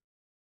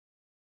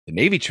 The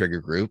Navy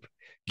trigger group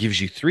gives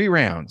you 3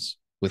 rounds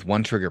with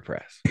 1 trigger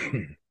press.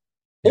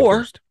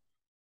 Or,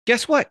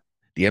 guess what?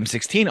 The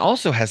M16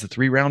 also has a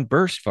 3-round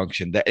burst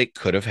function that it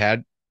could have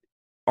had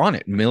on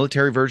it.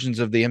 Military versions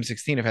of the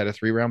M16 have had a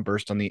 3-round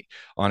burst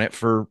on it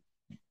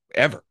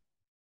forever.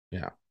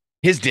 Yeah.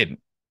 His didn't.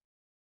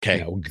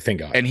 Okay. No, thank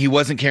God. And he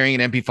wasn't carrying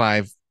an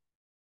MP5,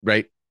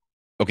 right?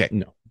 Okay.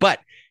 No. But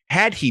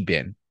had he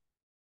been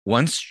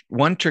one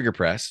trigger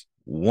press,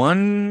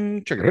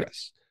 3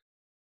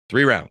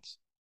 rounds.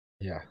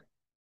 Yeah.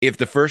 If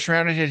the first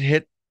round had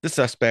hit the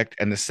suspect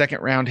and the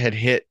second round had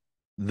hit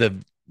the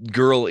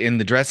girl in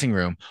the dressing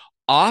room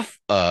off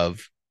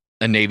of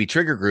a Navy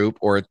trigger group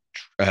or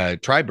a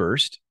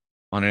tri-burst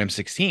on an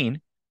M16,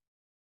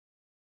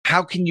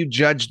 how can you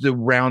judge the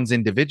rounds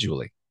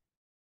individually?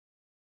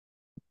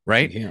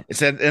 Right? Yeah.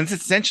 It's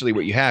essentially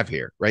what you have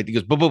here, right? He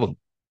goes boom, boom, boom.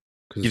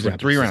 Gives them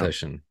 3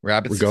 rounds.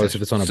 Regardless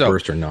if it's on a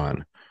burst or not.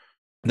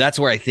 That's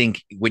where I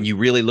think when you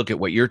really look at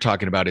what you're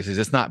talking about is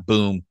it's not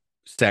boom,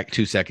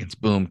 2 seconds,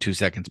 boom, 2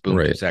 seconds, boom,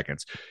 right. 2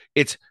 seconds.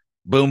 It's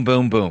boom,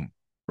 boom, boom.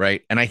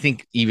 Right. And I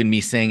think even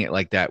me saying it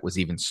like that was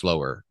even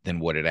slower than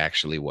what it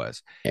actually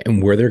was.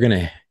 And where they're going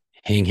to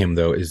hang him,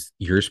 though, is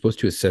you're supposed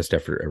to assess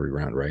after every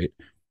round, right?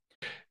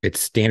 It's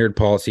standard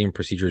policy and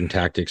procedure and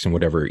tactics and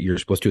whatever. You're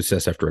supposed to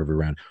assess after every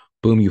round.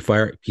 Boom, you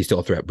fire. He's still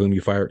a threat. Boom,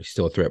 you fire. He's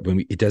still a threat. Boom.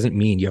 It doesn't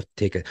mean you have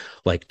to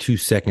take 2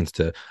 seconds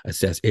to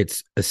assess.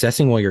 It's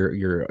assessing while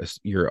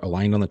you're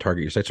aligned on the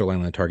target. Your sights are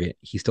aligned on the target.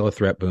 He's still a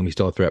threat. Boom. He's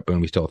still a threat.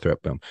 Boom. He's still a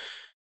threat. Boom.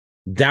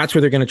 That's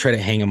where they're going to try to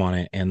hang him on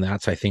it, and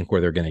that's I think where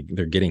they're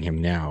getting him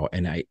now.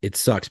 And it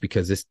sucks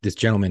because this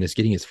gentleman is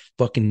getting his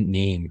fucking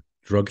name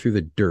dragged through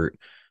the dirt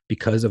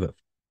because of a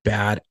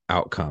bad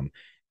outcome,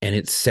 and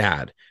it's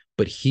sad.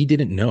 But he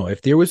didn't know.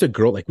 If there was a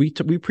girl, like we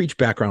preach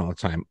background all the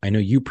time. I know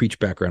you preach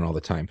background all the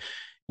time,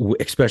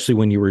 especially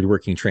when you were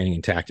working training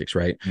and tactics,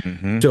 right?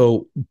 Mm-hmm.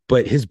 So,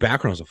 but his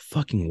background is a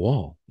fucking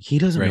wall. He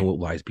doesn't know what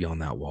lies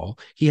beyond that wall.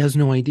 He has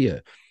no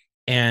idea.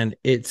 And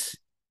it's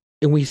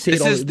and we say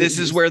this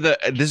is where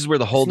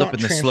the holdup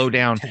and the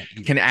slowdown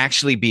intent. can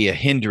actually be a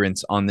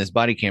hindrance on this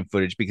body cam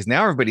footage, because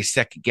now everybody's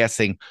second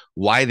guessing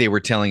why they were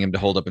telling him to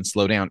hold up and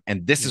slow down.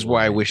 And this is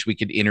why I wish we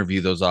could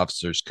interview those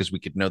officers, because we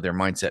could know their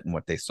mindset and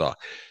what they saw.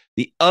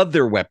 The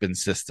other weapon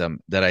system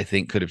that I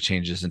think could have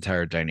changed this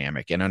entire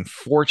dynamic, and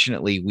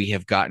unfortunately we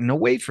have gotten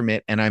away from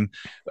it. And I'm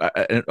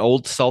an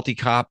old salty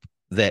cop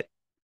that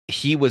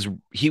he was,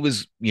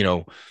 you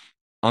know,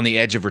 on the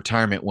edge of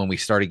retirement when we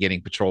started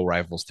getting patrol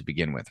rifles to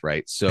begin with,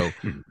 right? So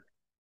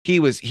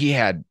he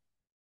had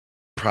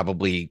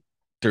probably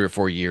 3 or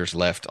 4 years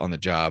left on the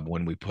job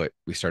when we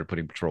started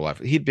putting patrol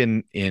rifles. He'd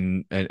been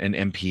in an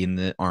MP in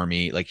the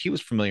Army, like he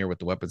was familiar with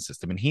the weapon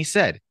system, and he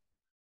said,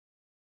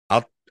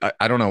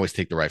 I don't always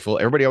take the rifle.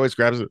 Everybody always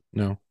grabs it.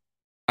 No,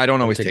 I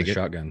don't always take the it.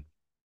 shotgun.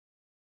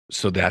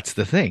 So that's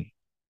the thing.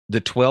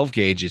 The 12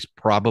 gauge is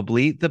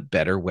probably the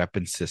better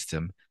weapon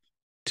system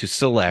to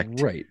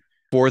select, right,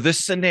 for the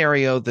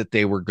scenario that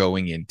they were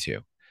going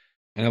into.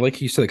 And I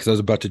like you said, because I was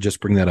about to just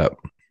bring that up.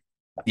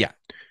 Yeah.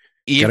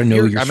 Gotta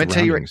know your I'm going to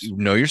tell you,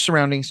 know your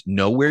surroundings,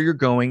 know where you're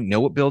going, know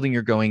what building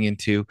you're going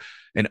into,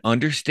 and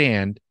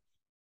understand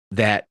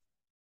that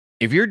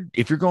if you're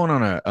going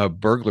on a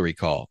burglary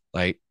call,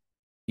 like,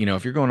 you know,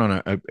 if you're going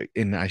on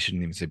and I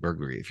shouldn't even say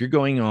burglary, if you're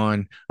going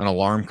on an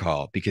alarm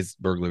call, because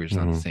burglary is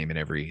not the same in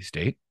every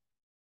state.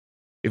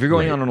 If you're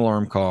going on an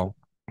alarm call,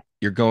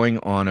 you're going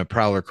on a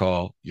prowler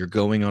call, you're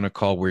going on a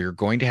call where you're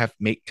going to have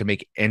to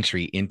make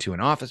entry into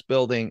an office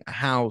building, a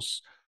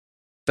house,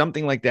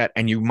 something like that,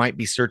 and you might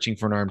be searching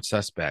for an armed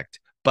suspect,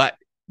 but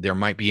there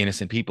might be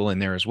innocent people in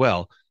there as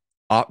well.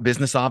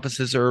 Business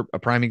offices are a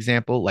prime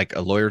example, like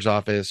a lawyer's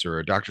office or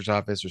a doctor's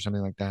office or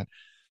something like that.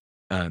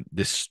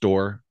 This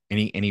store,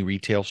 any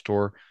retail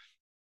store,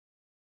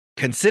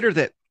 consider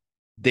that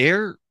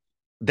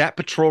that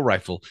patrol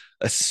rifle,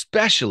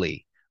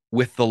 especially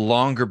with the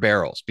longer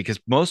barrels, because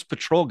most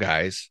patrol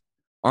guys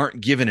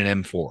aren't given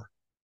an M4.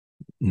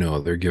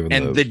 No, they're given,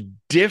 and the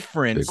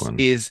difference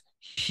is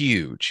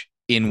huge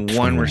in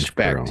one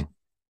respect. Barrel.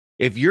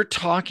 If you're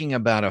talking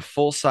about a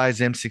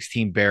full-size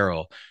M16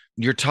 barrel,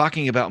 you're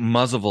talking about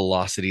muzzle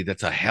velocity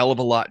that's a hell of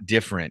a lot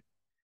different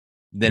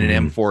than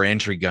an M4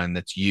 entry gun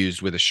that's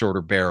used with a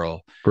shorter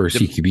barrel. For a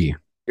CQB.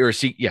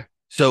 Yeah.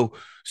 So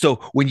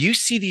when you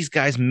see these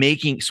guys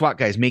SWAT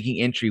guys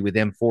making entry with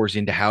M4s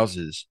into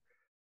houses,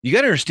 you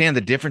got to understand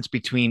the difference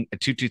between a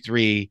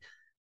 223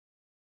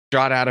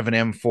 shot out of an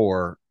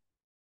M4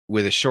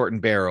 with a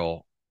shortened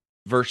barrel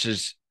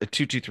versus a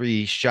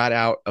 223 shot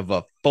out of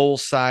a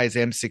full-size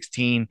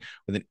M16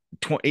 with an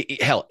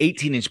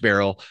 18-inch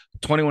barrel,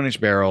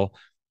 21-inch barrel.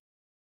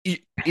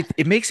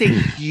 It makes a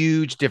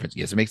huge difference.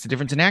 Yes, it makes a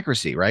difference in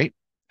accuracy, right?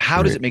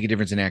 How does it make a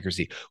difference in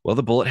accuracy? Well,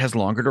 the bullet has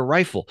longer to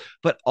rifle,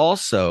 but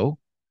also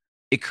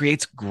it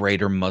creates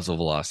greater muzzle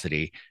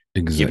velocity,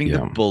 giving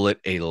the bullet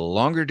a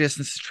longer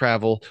distance to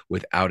travel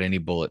without any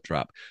bullet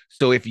drop.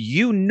 So if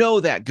you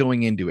know that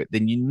going into it,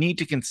 then you need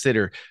to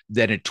consider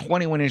that a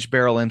 21-inch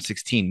barrel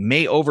M16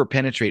 may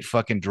over-penetrate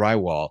fucking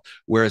drywall,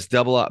 whereas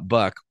double-aught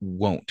buck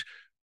won't.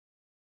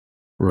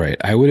 Right.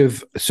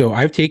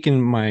 I've taken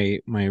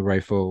my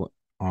rifle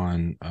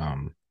on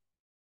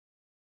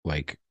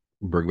like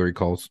burglary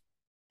calls,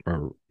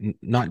 or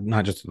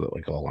not just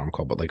like an alarm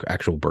call, but like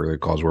actual burglary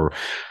calls where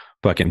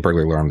fucking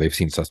burglary alarm, they've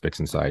seen suspects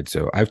inside.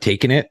 So I've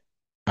taken it.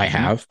 I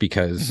have,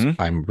 because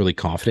I'm really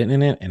confident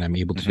in it, and I'm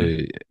able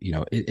to, you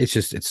know,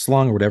 it's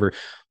slung or whatever,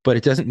 but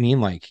it doesn't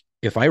mean, like,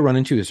 if I run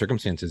into the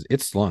circumstances,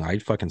 it's slung,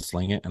 I'd fucking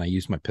sling it, and I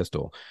use my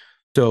pistol.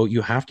 So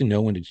you have to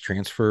know when to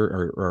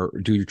transfer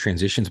or do your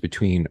transitions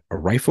between a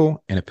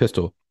rifle and a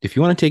pistol. If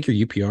you want to take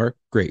your UPR,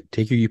 great,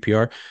 take your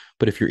UPR.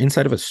 But if you're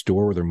inside of a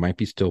store where there might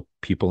be still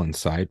people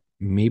inside,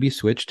 maybe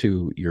switch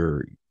to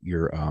your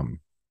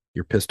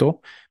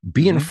pistol.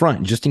 Be in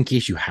front just in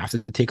case you have to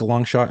take a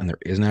long shot and there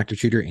is an active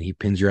shooter and he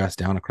pins your ass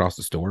down across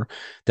the store.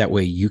 That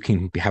way you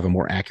can have a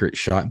more accurate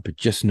shot. But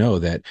just know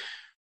that,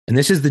 and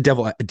this is the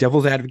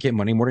devil's advocate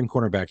Monday morning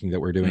cornerbacking that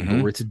we're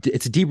doing, but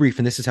it's a debrief,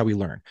 and this is how we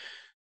learn.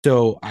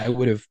 So I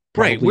would have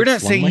We're not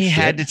saying he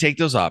had to take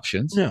those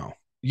options. No,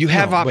 you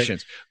have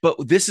options, but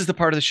this is the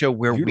part of the show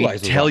where we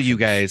tell you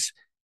guys,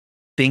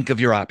 think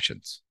of your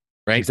options,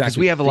 right? Because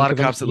exactly. we have a lot of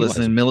cops that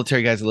listen,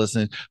 military guys that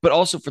listen, but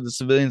also for the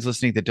civilians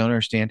listening that don't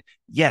understand.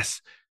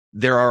 Yes,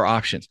 there are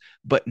options,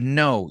 but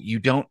no, you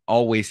don't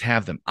always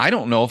have them. I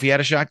don't know if he had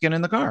a shotgun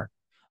in the car.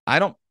 I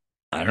don't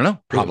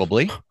know.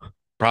 Probably.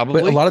 But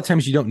a lot of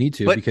times you don't need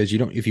to, because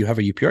if you have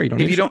a UPR, you don't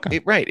need a shotgun.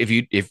 Right.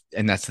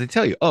 And that's what they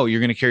tell you. Oh, you're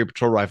going to carry a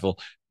patrol rifle.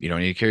 You don't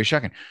need to carry a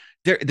shotgun.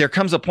 There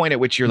comes a point at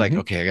which you're like,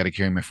 okay, I got to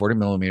carry my 40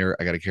 millimeter.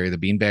 I got to carry the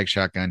beanbag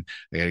shotgun.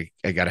 I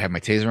got to have my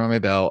taser on my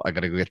belt. I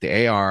got to go get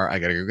the AR. I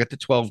got to go get the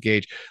 12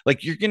 gauge.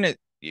 Like,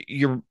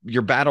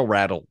 your battle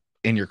rattle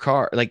in your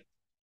car. Like,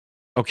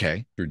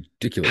 okay,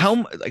 ridiculous.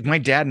 Like, my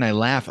dad and I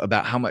laugh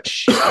about how much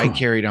shit I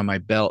carried on my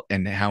belt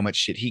and how much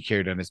shit he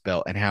carried on his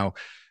belt, and how,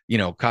 you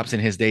know, cops in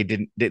his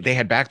day they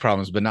had back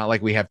problems, but not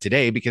like we have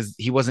today, because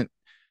he wasn't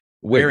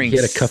wearing. He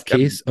had a cuff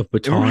case, of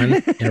baton,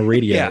 and a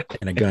radio,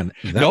 and a gun.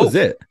 That was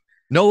it.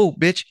 No,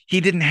 bitch, he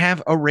didn't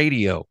have a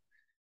radio.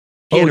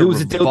 He had a there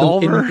was a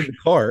dildo in revolver. the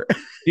car.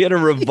 He had a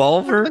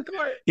revolver.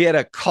 He had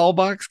a call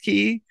box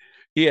key.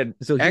 He had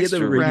So he had extra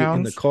the radio in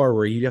rounds. the car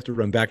where you'd have to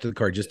run back to the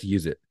car just to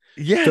use it.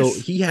 Yes. So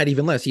he had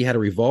even less. He had a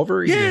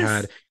revolver. He Yes.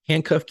 had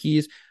handcuff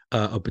keys,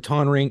 a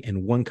baton ring,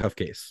 and one cuff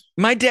case.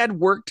 My dad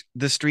worked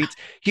the streets.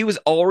 He was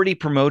already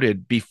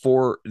promoted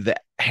before the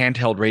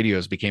handheld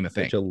radios became a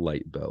thing. Such a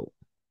light belt.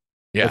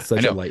 Yeah, That's such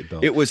I know. a light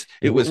belt. It was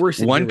We're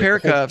sitting one here pair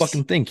with of the whole cuffs.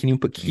 fucking thing. Can you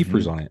put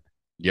keepers on it?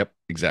 Yep,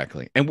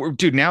 exactly. And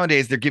dude,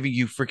 nowadays they're giving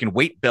you freaking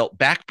weight belt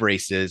back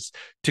braces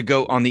to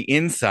go on the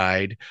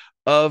inside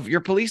of your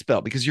police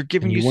belt because you're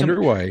giving And you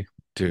wonder why,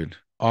 dude.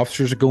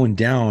 Officers are going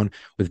down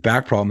with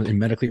back problems and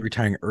medically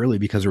retiring early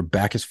because their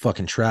back is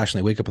fucking trash. And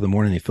they wake up in the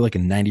morning, and they feel like a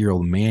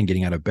 90-year-old man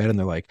getting out of bed, and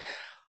they're like,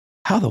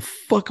 how the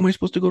fuck am I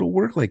supposed to go to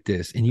work like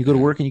this? And you go to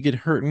work and you get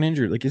hurt and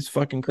injured. Like, it's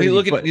fucking crazy. You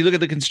look at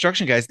the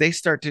construction guys. They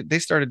started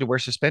to wear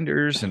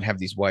suspenders and have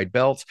these wide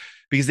belts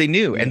because they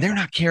knew, and they're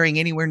not carrying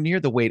anywhere near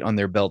the weight on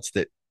their belts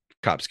that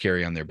cops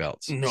carry on their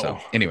belts. No, so,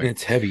 anyway,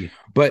 it's heavy.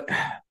 But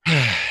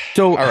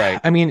so, all right.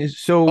 I mean,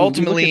 so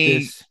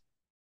ultimately,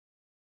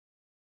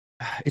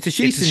 it's a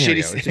shitty scenario.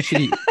 It's a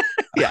shitty.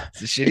 Yeah,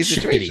 it's a shitty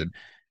situation.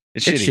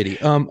 It's shitty.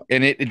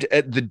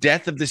 And the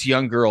death of this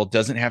young girl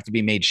doesn't have to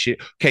be made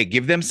shit. Okay,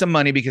 give them some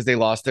money because they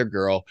lost their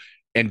girl,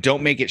 and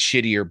don't make it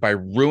shittier by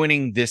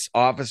ruining this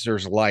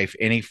officer's life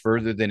any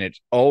further than it's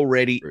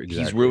already. Exactly.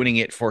 He's ruining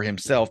it for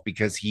himself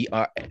because he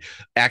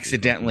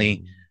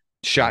accidentally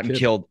shot and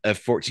killed a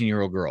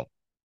 14-year-old girl.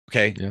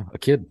 Okay, yeah, a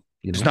kid.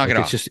 Just knock it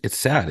off. It's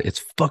sad.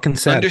 It's fucking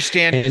sad.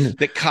 Understand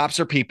that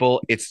cops are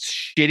people. It's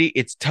shitty.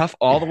 It's tough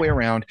all the way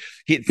around.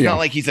 It's not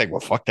like he's like,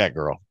 well, fuck that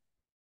girl.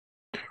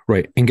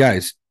 Right. And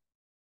guys,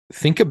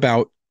 think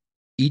about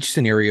each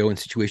scenario and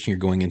situation you're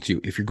going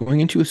into. If you're going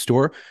into a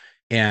store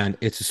and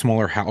it's a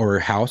smaller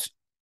house,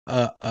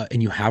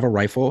 and you have a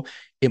rifle,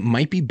 it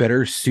might be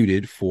better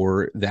suited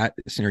for that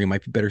scenario.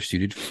 Might be better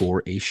suited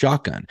for a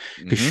shotgun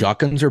because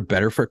shotguns are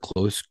better for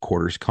close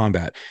quarters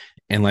combat.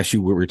 Unless we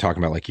were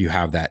talking about like you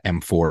have that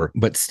M4,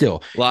 but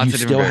still, you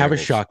still have a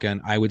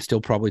shotgun. I would still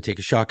probably take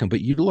a shotgun,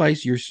 but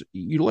utilize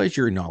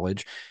your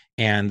knowledge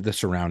and the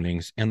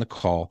surroundings and the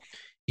call.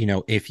 You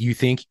know, if you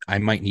think I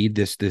might need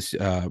this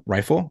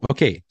rifle,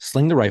 okay,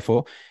 sling the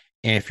rifle.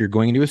 And if you're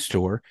going into a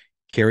store,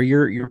 carry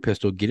your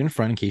pistol, get in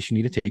front in case you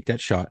need to take that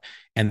shot.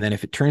 And then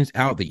if it turns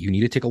out that you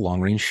need to take a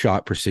long range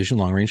shot, precision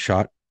long range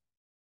shot,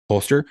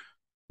 holster,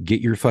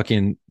 get your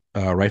fucking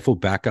rifle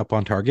back up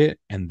on target,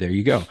 and there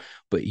you go.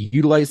 But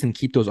utilize and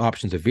keep those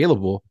options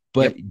available,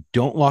 but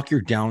don't lock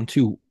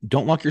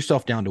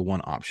yourself down to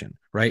one option,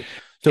 right?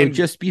 So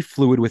just be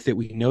fluid with it.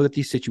 We know that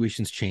these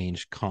situations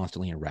change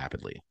constantly and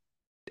rapidly.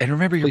 And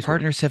remember, your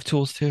partners have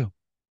tools too.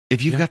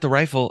 If you've got the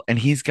rifle and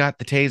he's got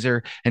the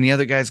taser and the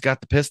other guy's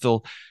got the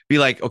pistol, be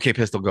like, okay,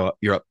 pistol, go up,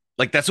 you're up.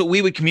 Like, that's what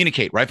we would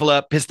communicate. Rifle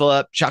up, pistol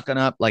up, shotgun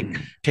up, like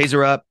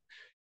taser up.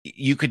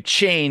 You could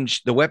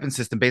change the weapon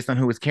system based on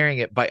who was carrying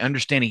it by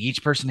understanding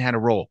each person had a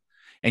role.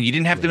 And you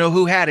didn't have to know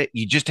who had it.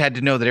 You just had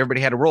to know that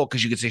everybody had a role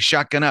because you could say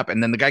shotgun up.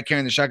 And then the guy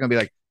carrying the shotgun would be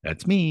like,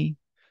 that's me.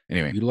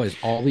 Anyway, utilize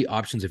all the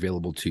options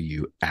available to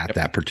you at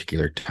that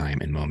particular time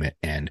and moment.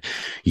 And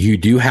you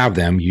do have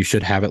them. You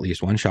should have at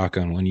least one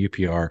shotgun, one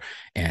UPR,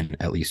 and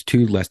at least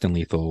two less than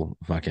lethal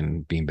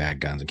fucking beanbag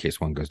guns in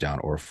case one goes down,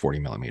 or a 40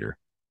 millimeter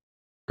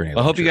grenade.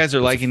 I hope you guys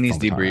are liking these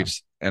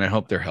debriefs, and I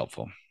hope they're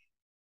helpful.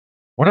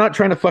 We're not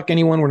trying to fuck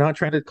anyone. We're not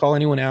trying to call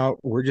anyone out.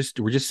 We're just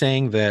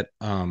saying that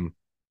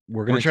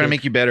we're trying to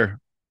make you better.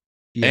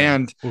 Yeah,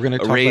 and we're going to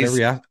talk about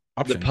every option.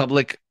 The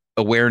public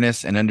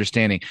awareness and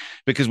understanding,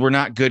 because we're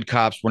not good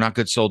cops, we're not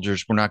good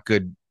soldiers, we're not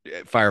good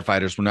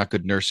firefighters, we're not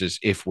good nurses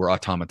if we're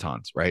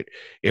automatons, right?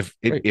 If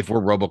we're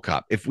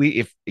RoboCop,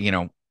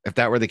 if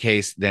that were the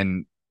case,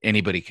 then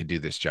anybody could do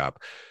this job.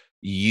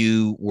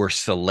 You were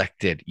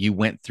selected, you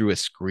went through a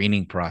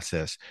screening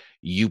process,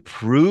 you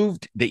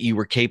proved that you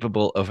were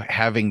capable of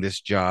having this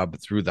job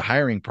through the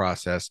hiring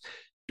process,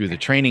 through the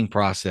training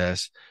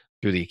process,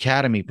 through the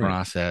academy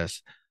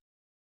process.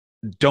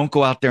 Don't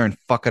go out there and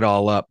fuck it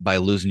all up by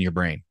losing your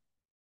brain.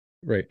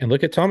 Right. And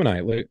look at Tom and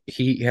I. Look,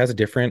 he has a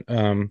different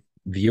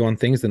view on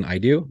things than I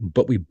do,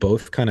 but we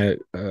both kind of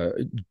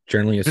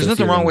generally there's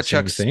nothing wrong with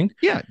Chuck's saying.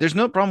 Yeah, there's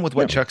no problem with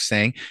what Chuck's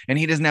saying, and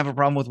he doesn't have a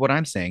problem with what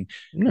I'm saying.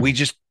 No. We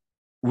just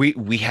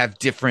we have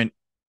different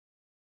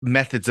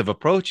methods of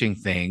approaching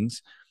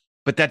things,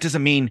 but that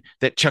doesn't mean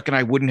that Chuck and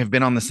I wouldn't have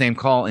been on the same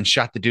call and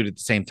shot the dude at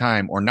the same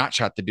time, or not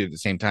shot the dude at the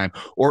same time.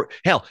 Or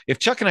hell, if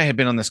Chuck and I had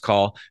been on this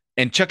call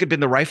and Chuck had been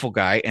the rifle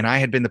guy and I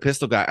had been the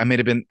pistol guy, I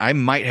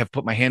might have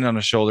put my hand on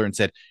his shoulder and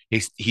said,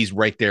 he's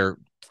right there.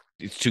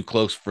 It's too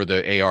close for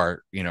the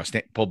AR,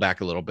 pull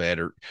back a little bit,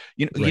 or,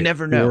 you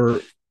never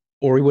know.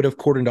 Or we would have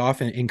cordoned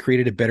off and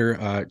created a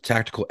better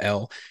tactical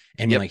L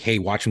and be like, hey,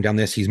 watch him down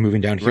this. He's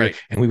moving down here. Right.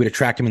 And we would have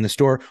tracked him in the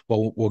store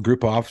while a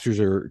group of officers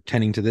are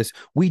tending to this.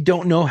 We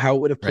don't know how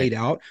it would have played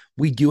out.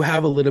 We do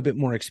have a little bit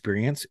more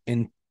experience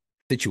in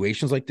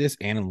situations like this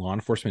and in law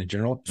enforcement in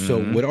general. So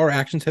would our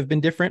actions have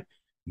been different?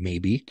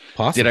 Maybe,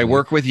 possibly. Did I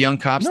work with young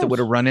cops that would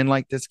have run in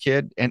like this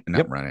kid and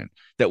not run in,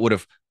 that would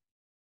have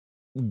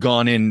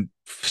gone in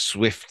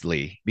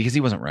swiftly because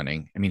he wasn't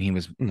running. I mean, he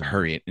was in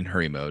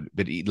hurry mode,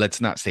 but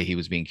let's not say he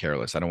was being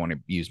careless. I don't want to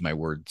use my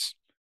words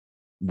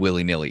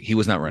willy-nilly. He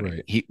was not running.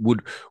 Right. He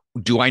would.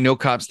 Do I know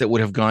cops that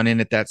would have gone in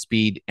at that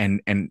speed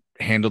and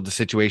handled the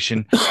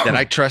situation that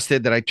I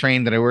trusted, that I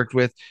trained, that I worked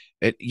with?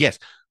 Yes.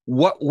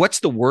 What's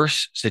the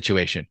worst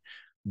situation?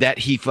 That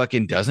he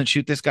fucking doesn't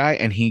shoot this guy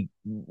and he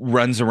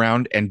runs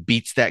around and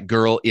beats that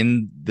girl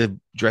in the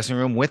dressing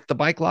room with the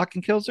bike lock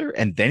and kills her,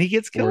 and then he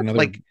gets killed. Or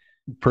another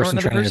person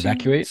trying to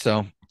evacuate.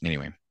 So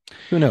anyway,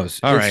 who knows?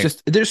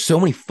 Just there's so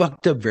many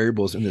fucked up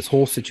variables in this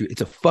whole situation.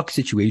 It's a fuck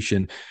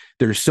situation.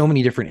 There's so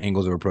many different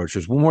angles of approach.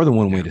 There's more than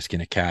one way to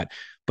skin a cat,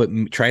 but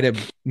try to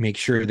make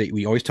sure that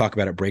we always talk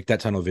about it. Break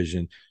that tunnel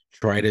vision.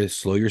 Try to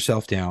slow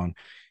yourself down.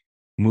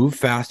 Move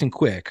fast and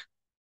quick,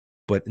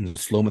 but in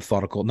slow,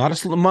 methodical. Not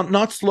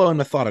slow and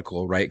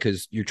methodical, right?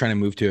 Because you're trying to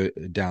move to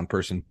a down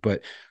person,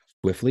 but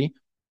swiftly,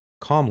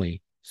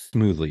 calmly,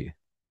 smoothly.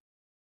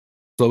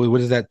 Slowly.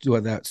 What is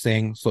that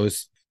saying? Slow,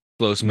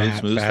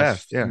 smooth,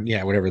 fast.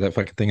 Yeah, whatever that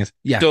fucking thing is.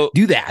 Yeah, so,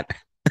 do that.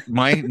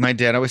 my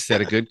dad always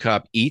said a good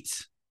cop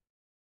eats,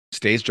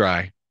 stays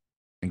dry,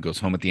 and goes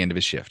home at the end of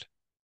his shift.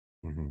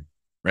 Mm-hmm.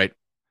 Right?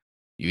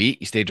 You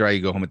eat, you stay dry,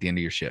 you go home at the end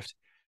of your shift.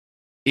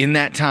 In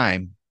that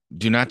time,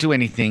 do not do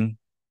anything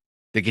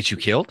that gets you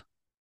killed,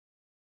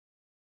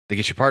 they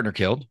get your partner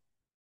killed,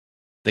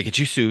 they get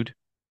you sued,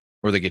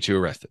 or they get you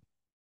arrested.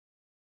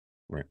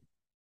 Right.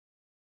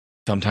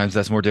 Sometimes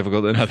that's more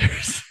difficult than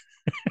others.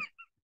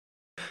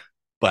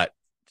 But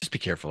just be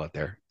careful out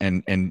there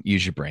and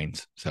use your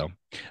brains. So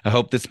I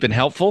hope that's been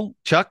helpful.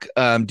 Chuck,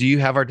 do you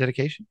have our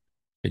dedication?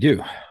 I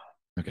do.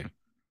 Okay.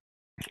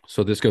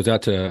 So this goes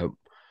out to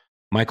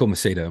Michael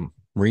Maceda.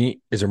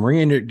 Is a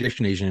Marine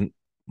interdiction agent.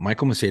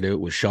 Michael Maceda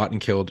was shot and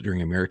killed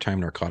during a maritime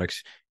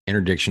narcotics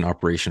interdiction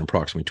operation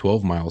approximately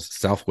 12 miles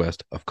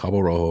southwest of Cabo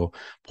Rojo,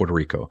 Puerto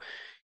Rico.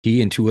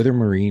 He and two other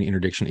Marine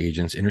interdiction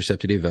agents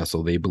intercepted a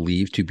vessel they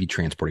believed to be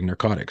transporting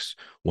narcotics.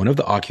 One of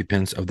the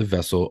occupants of the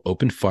vessel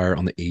opened fire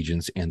on the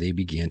agents and they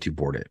began to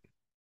board it.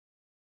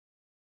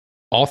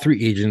 All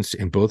three agents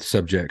and both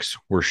subjects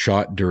were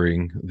shot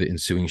during the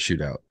ensuing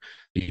shootout.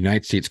 The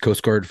United States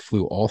Coast Guard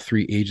flew all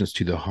three agents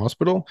to the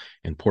hospital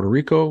in Puerto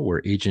Rico,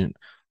 where Agent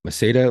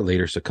Maceda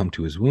later succumbed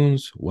to his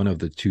wounds. One of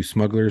the two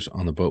smugglers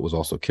on the boat was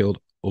also killed.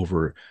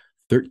 Over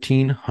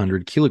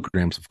 1,300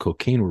 kilograms of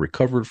cocaine were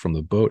recovered from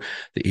the boat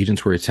the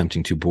agents were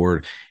attempting to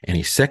board, and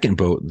a second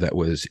boat that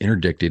was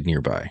interdicted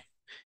nearby.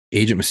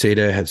 Agent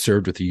Maceda had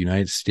served with the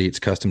United States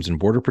Customs and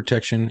Border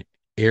Protection,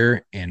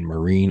 Air, and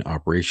Marine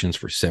Operations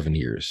for 7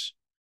 years.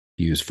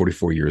 He was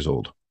 44 years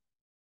old.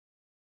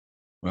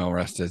 Well,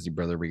 rest easy,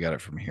 brother. We got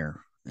it from here.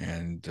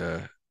 And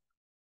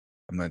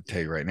I'm going to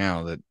tell you right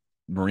now that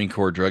Marine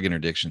Corps drug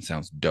interdiction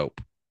sounds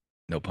dope.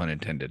 No pun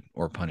intended,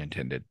 or pun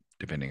intended,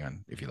 depending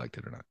on if you liked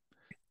it or not.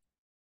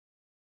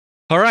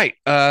 All right.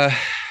 I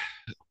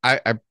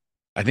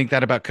think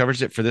that about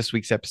covers it for this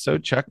week's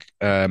episode, Chuck.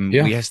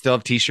 We still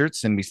have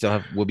t-shirts and we still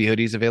have Will Be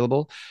hoodies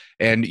available.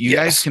 And you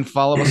guys can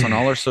follow us on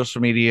all our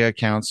social media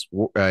accounts,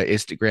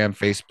 Instagram,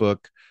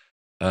 Facebook,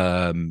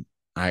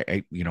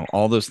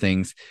 all those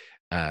things.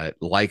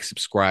 Like,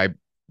 subscribe,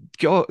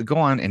 go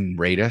on and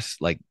rate us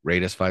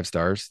 5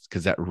 stars,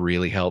 because that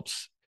really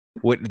helps.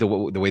 The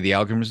way the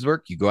algorithms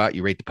work, you go out,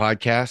 you rate the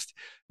podcast,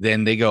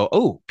 then they go,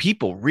 oh,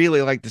 people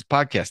really like this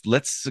podcast,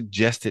 let's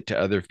suggest it to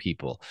other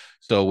people.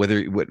 So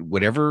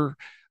whatever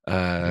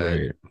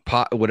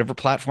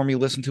platform you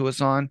listen to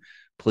us on,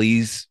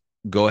 please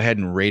go ahead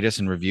and rate us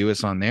and review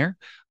us on there.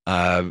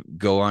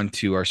 Go on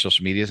to our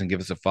social medias and give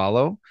us a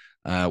follow.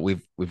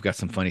 We've got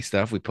some funny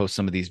stuff. We post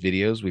some of these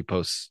videos. We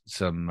post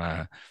some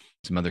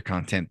other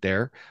content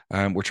there.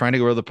 We're trying to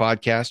grow the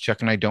podcast. Chuck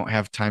and I don't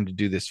have time to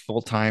do this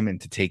full time and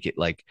to take it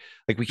like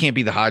we can't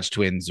be the Hodge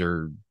twins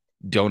or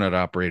Donut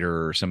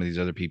Operator or some of these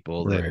other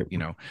people that,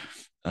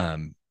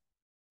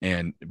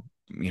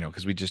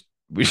 because we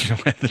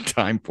don't have the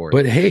time for it.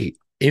 But hey,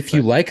 if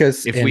you like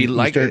us, if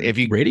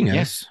you rating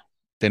us,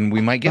 then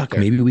we might get there.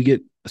 Maybe we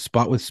get a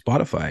spot with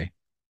Spotify.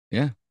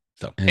 Yeah.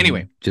 So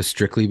anyway, just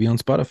strictly be on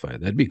Spotify.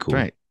 That'd be cool.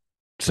 Right.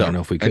 So I don't know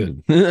if we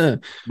could.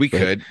 We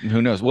could.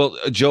 Who knows? Well,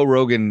 Joe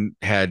Rogan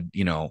had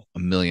 1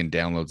 million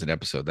downloads an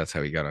episode. That's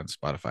how he got on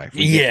Spotify.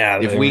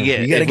 If we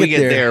get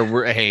there,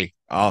 we're hey,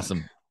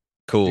 awesome,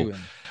 cool.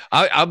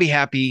 I'll be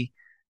happy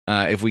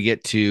if we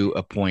get to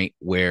a point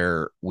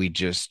where we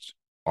just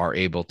are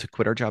able to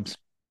quit our jobs.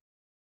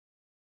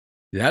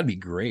 That'd be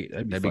great.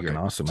 That'd be fucking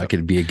awesome. So, I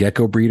could be a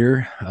gecko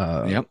breeder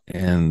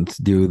and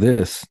do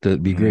this.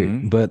 That'd be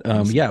great. But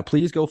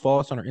please go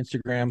follow us on our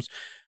Instagrams,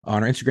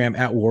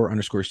 at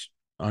war_stories_official,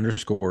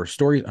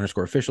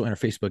 and our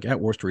Facebook at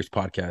War Stories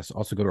Podcast.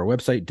 Also go to our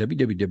website,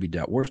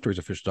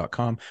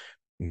 www.warstoriesofficial.com,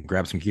 and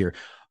grab some gear.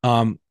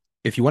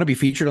 If you want to be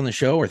featured on the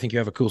show or think you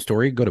have a cool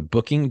story, go to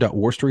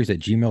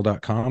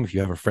booking.warstories@gmail.com. If you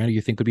have a friend who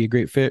you think would be a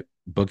great fit,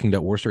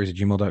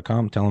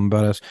 booking.warstories@gmail.com. Tell them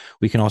about us.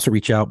 We can also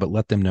reach out, but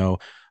let them know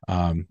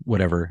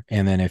whatever.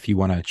 And then if you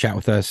want to chat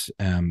with us,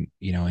 and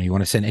you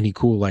want to send any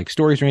cool like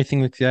stories or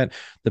anything like that,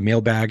 the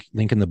mailbag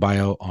link in the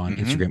bio on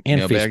Instagram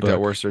and Facebook.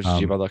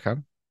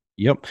 Mailbag.worststories@gmail.com.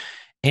 Yep.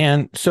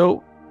 And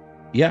so,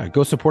 yeah,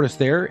 go support us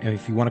there. And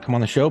if you want to come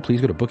on the show,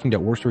 please go to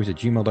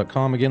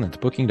booking.warstories@gmail.com. Again, that's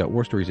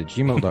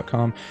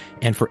booking.warstories@gmail.com.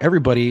 And for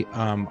everybody,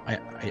 I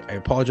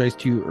apologize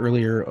to you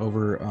earlier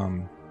over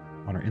on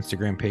our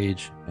Instagram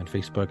page and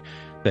Facebook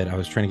that I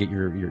was trying to get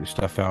your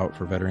stuff out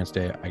for Veterans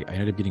Day. I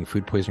ended up getting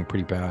food poisoning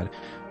pretty bad.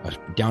 I was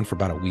down for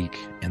about a week,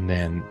 and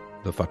then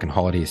the fucking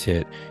holidays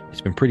hit.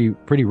 It's been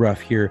pretty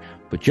rough here,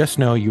 but just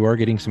know you are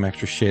getting some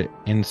extra shit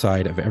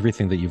inside of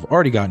everything that you've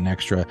already gotten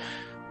extra.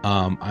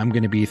 I'm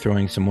going to be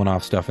throwing some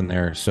one-off stuff in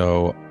there.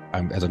 So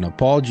as an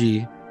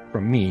apology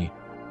from me,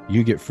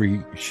 you get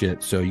free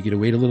shit. So you get to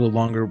wait a little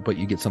longer, but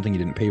you get something you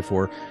didn't pay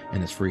for,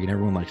 and it's free, and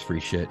everyone likes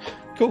free shit.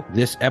 Cool.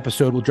 This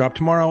episode will drop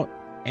tomorrow,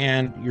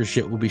 and your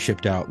shit will be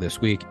shipped out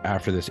this week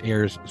after this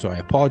airs. So I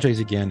apologize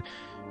again.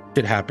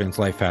 Shit happens.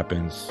 Life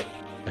happens.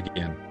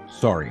 Again,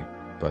 sorry.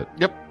 But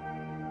yep.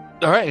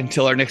 All right.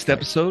 Until our next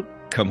episode,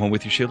 come home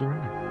with your shield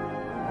around.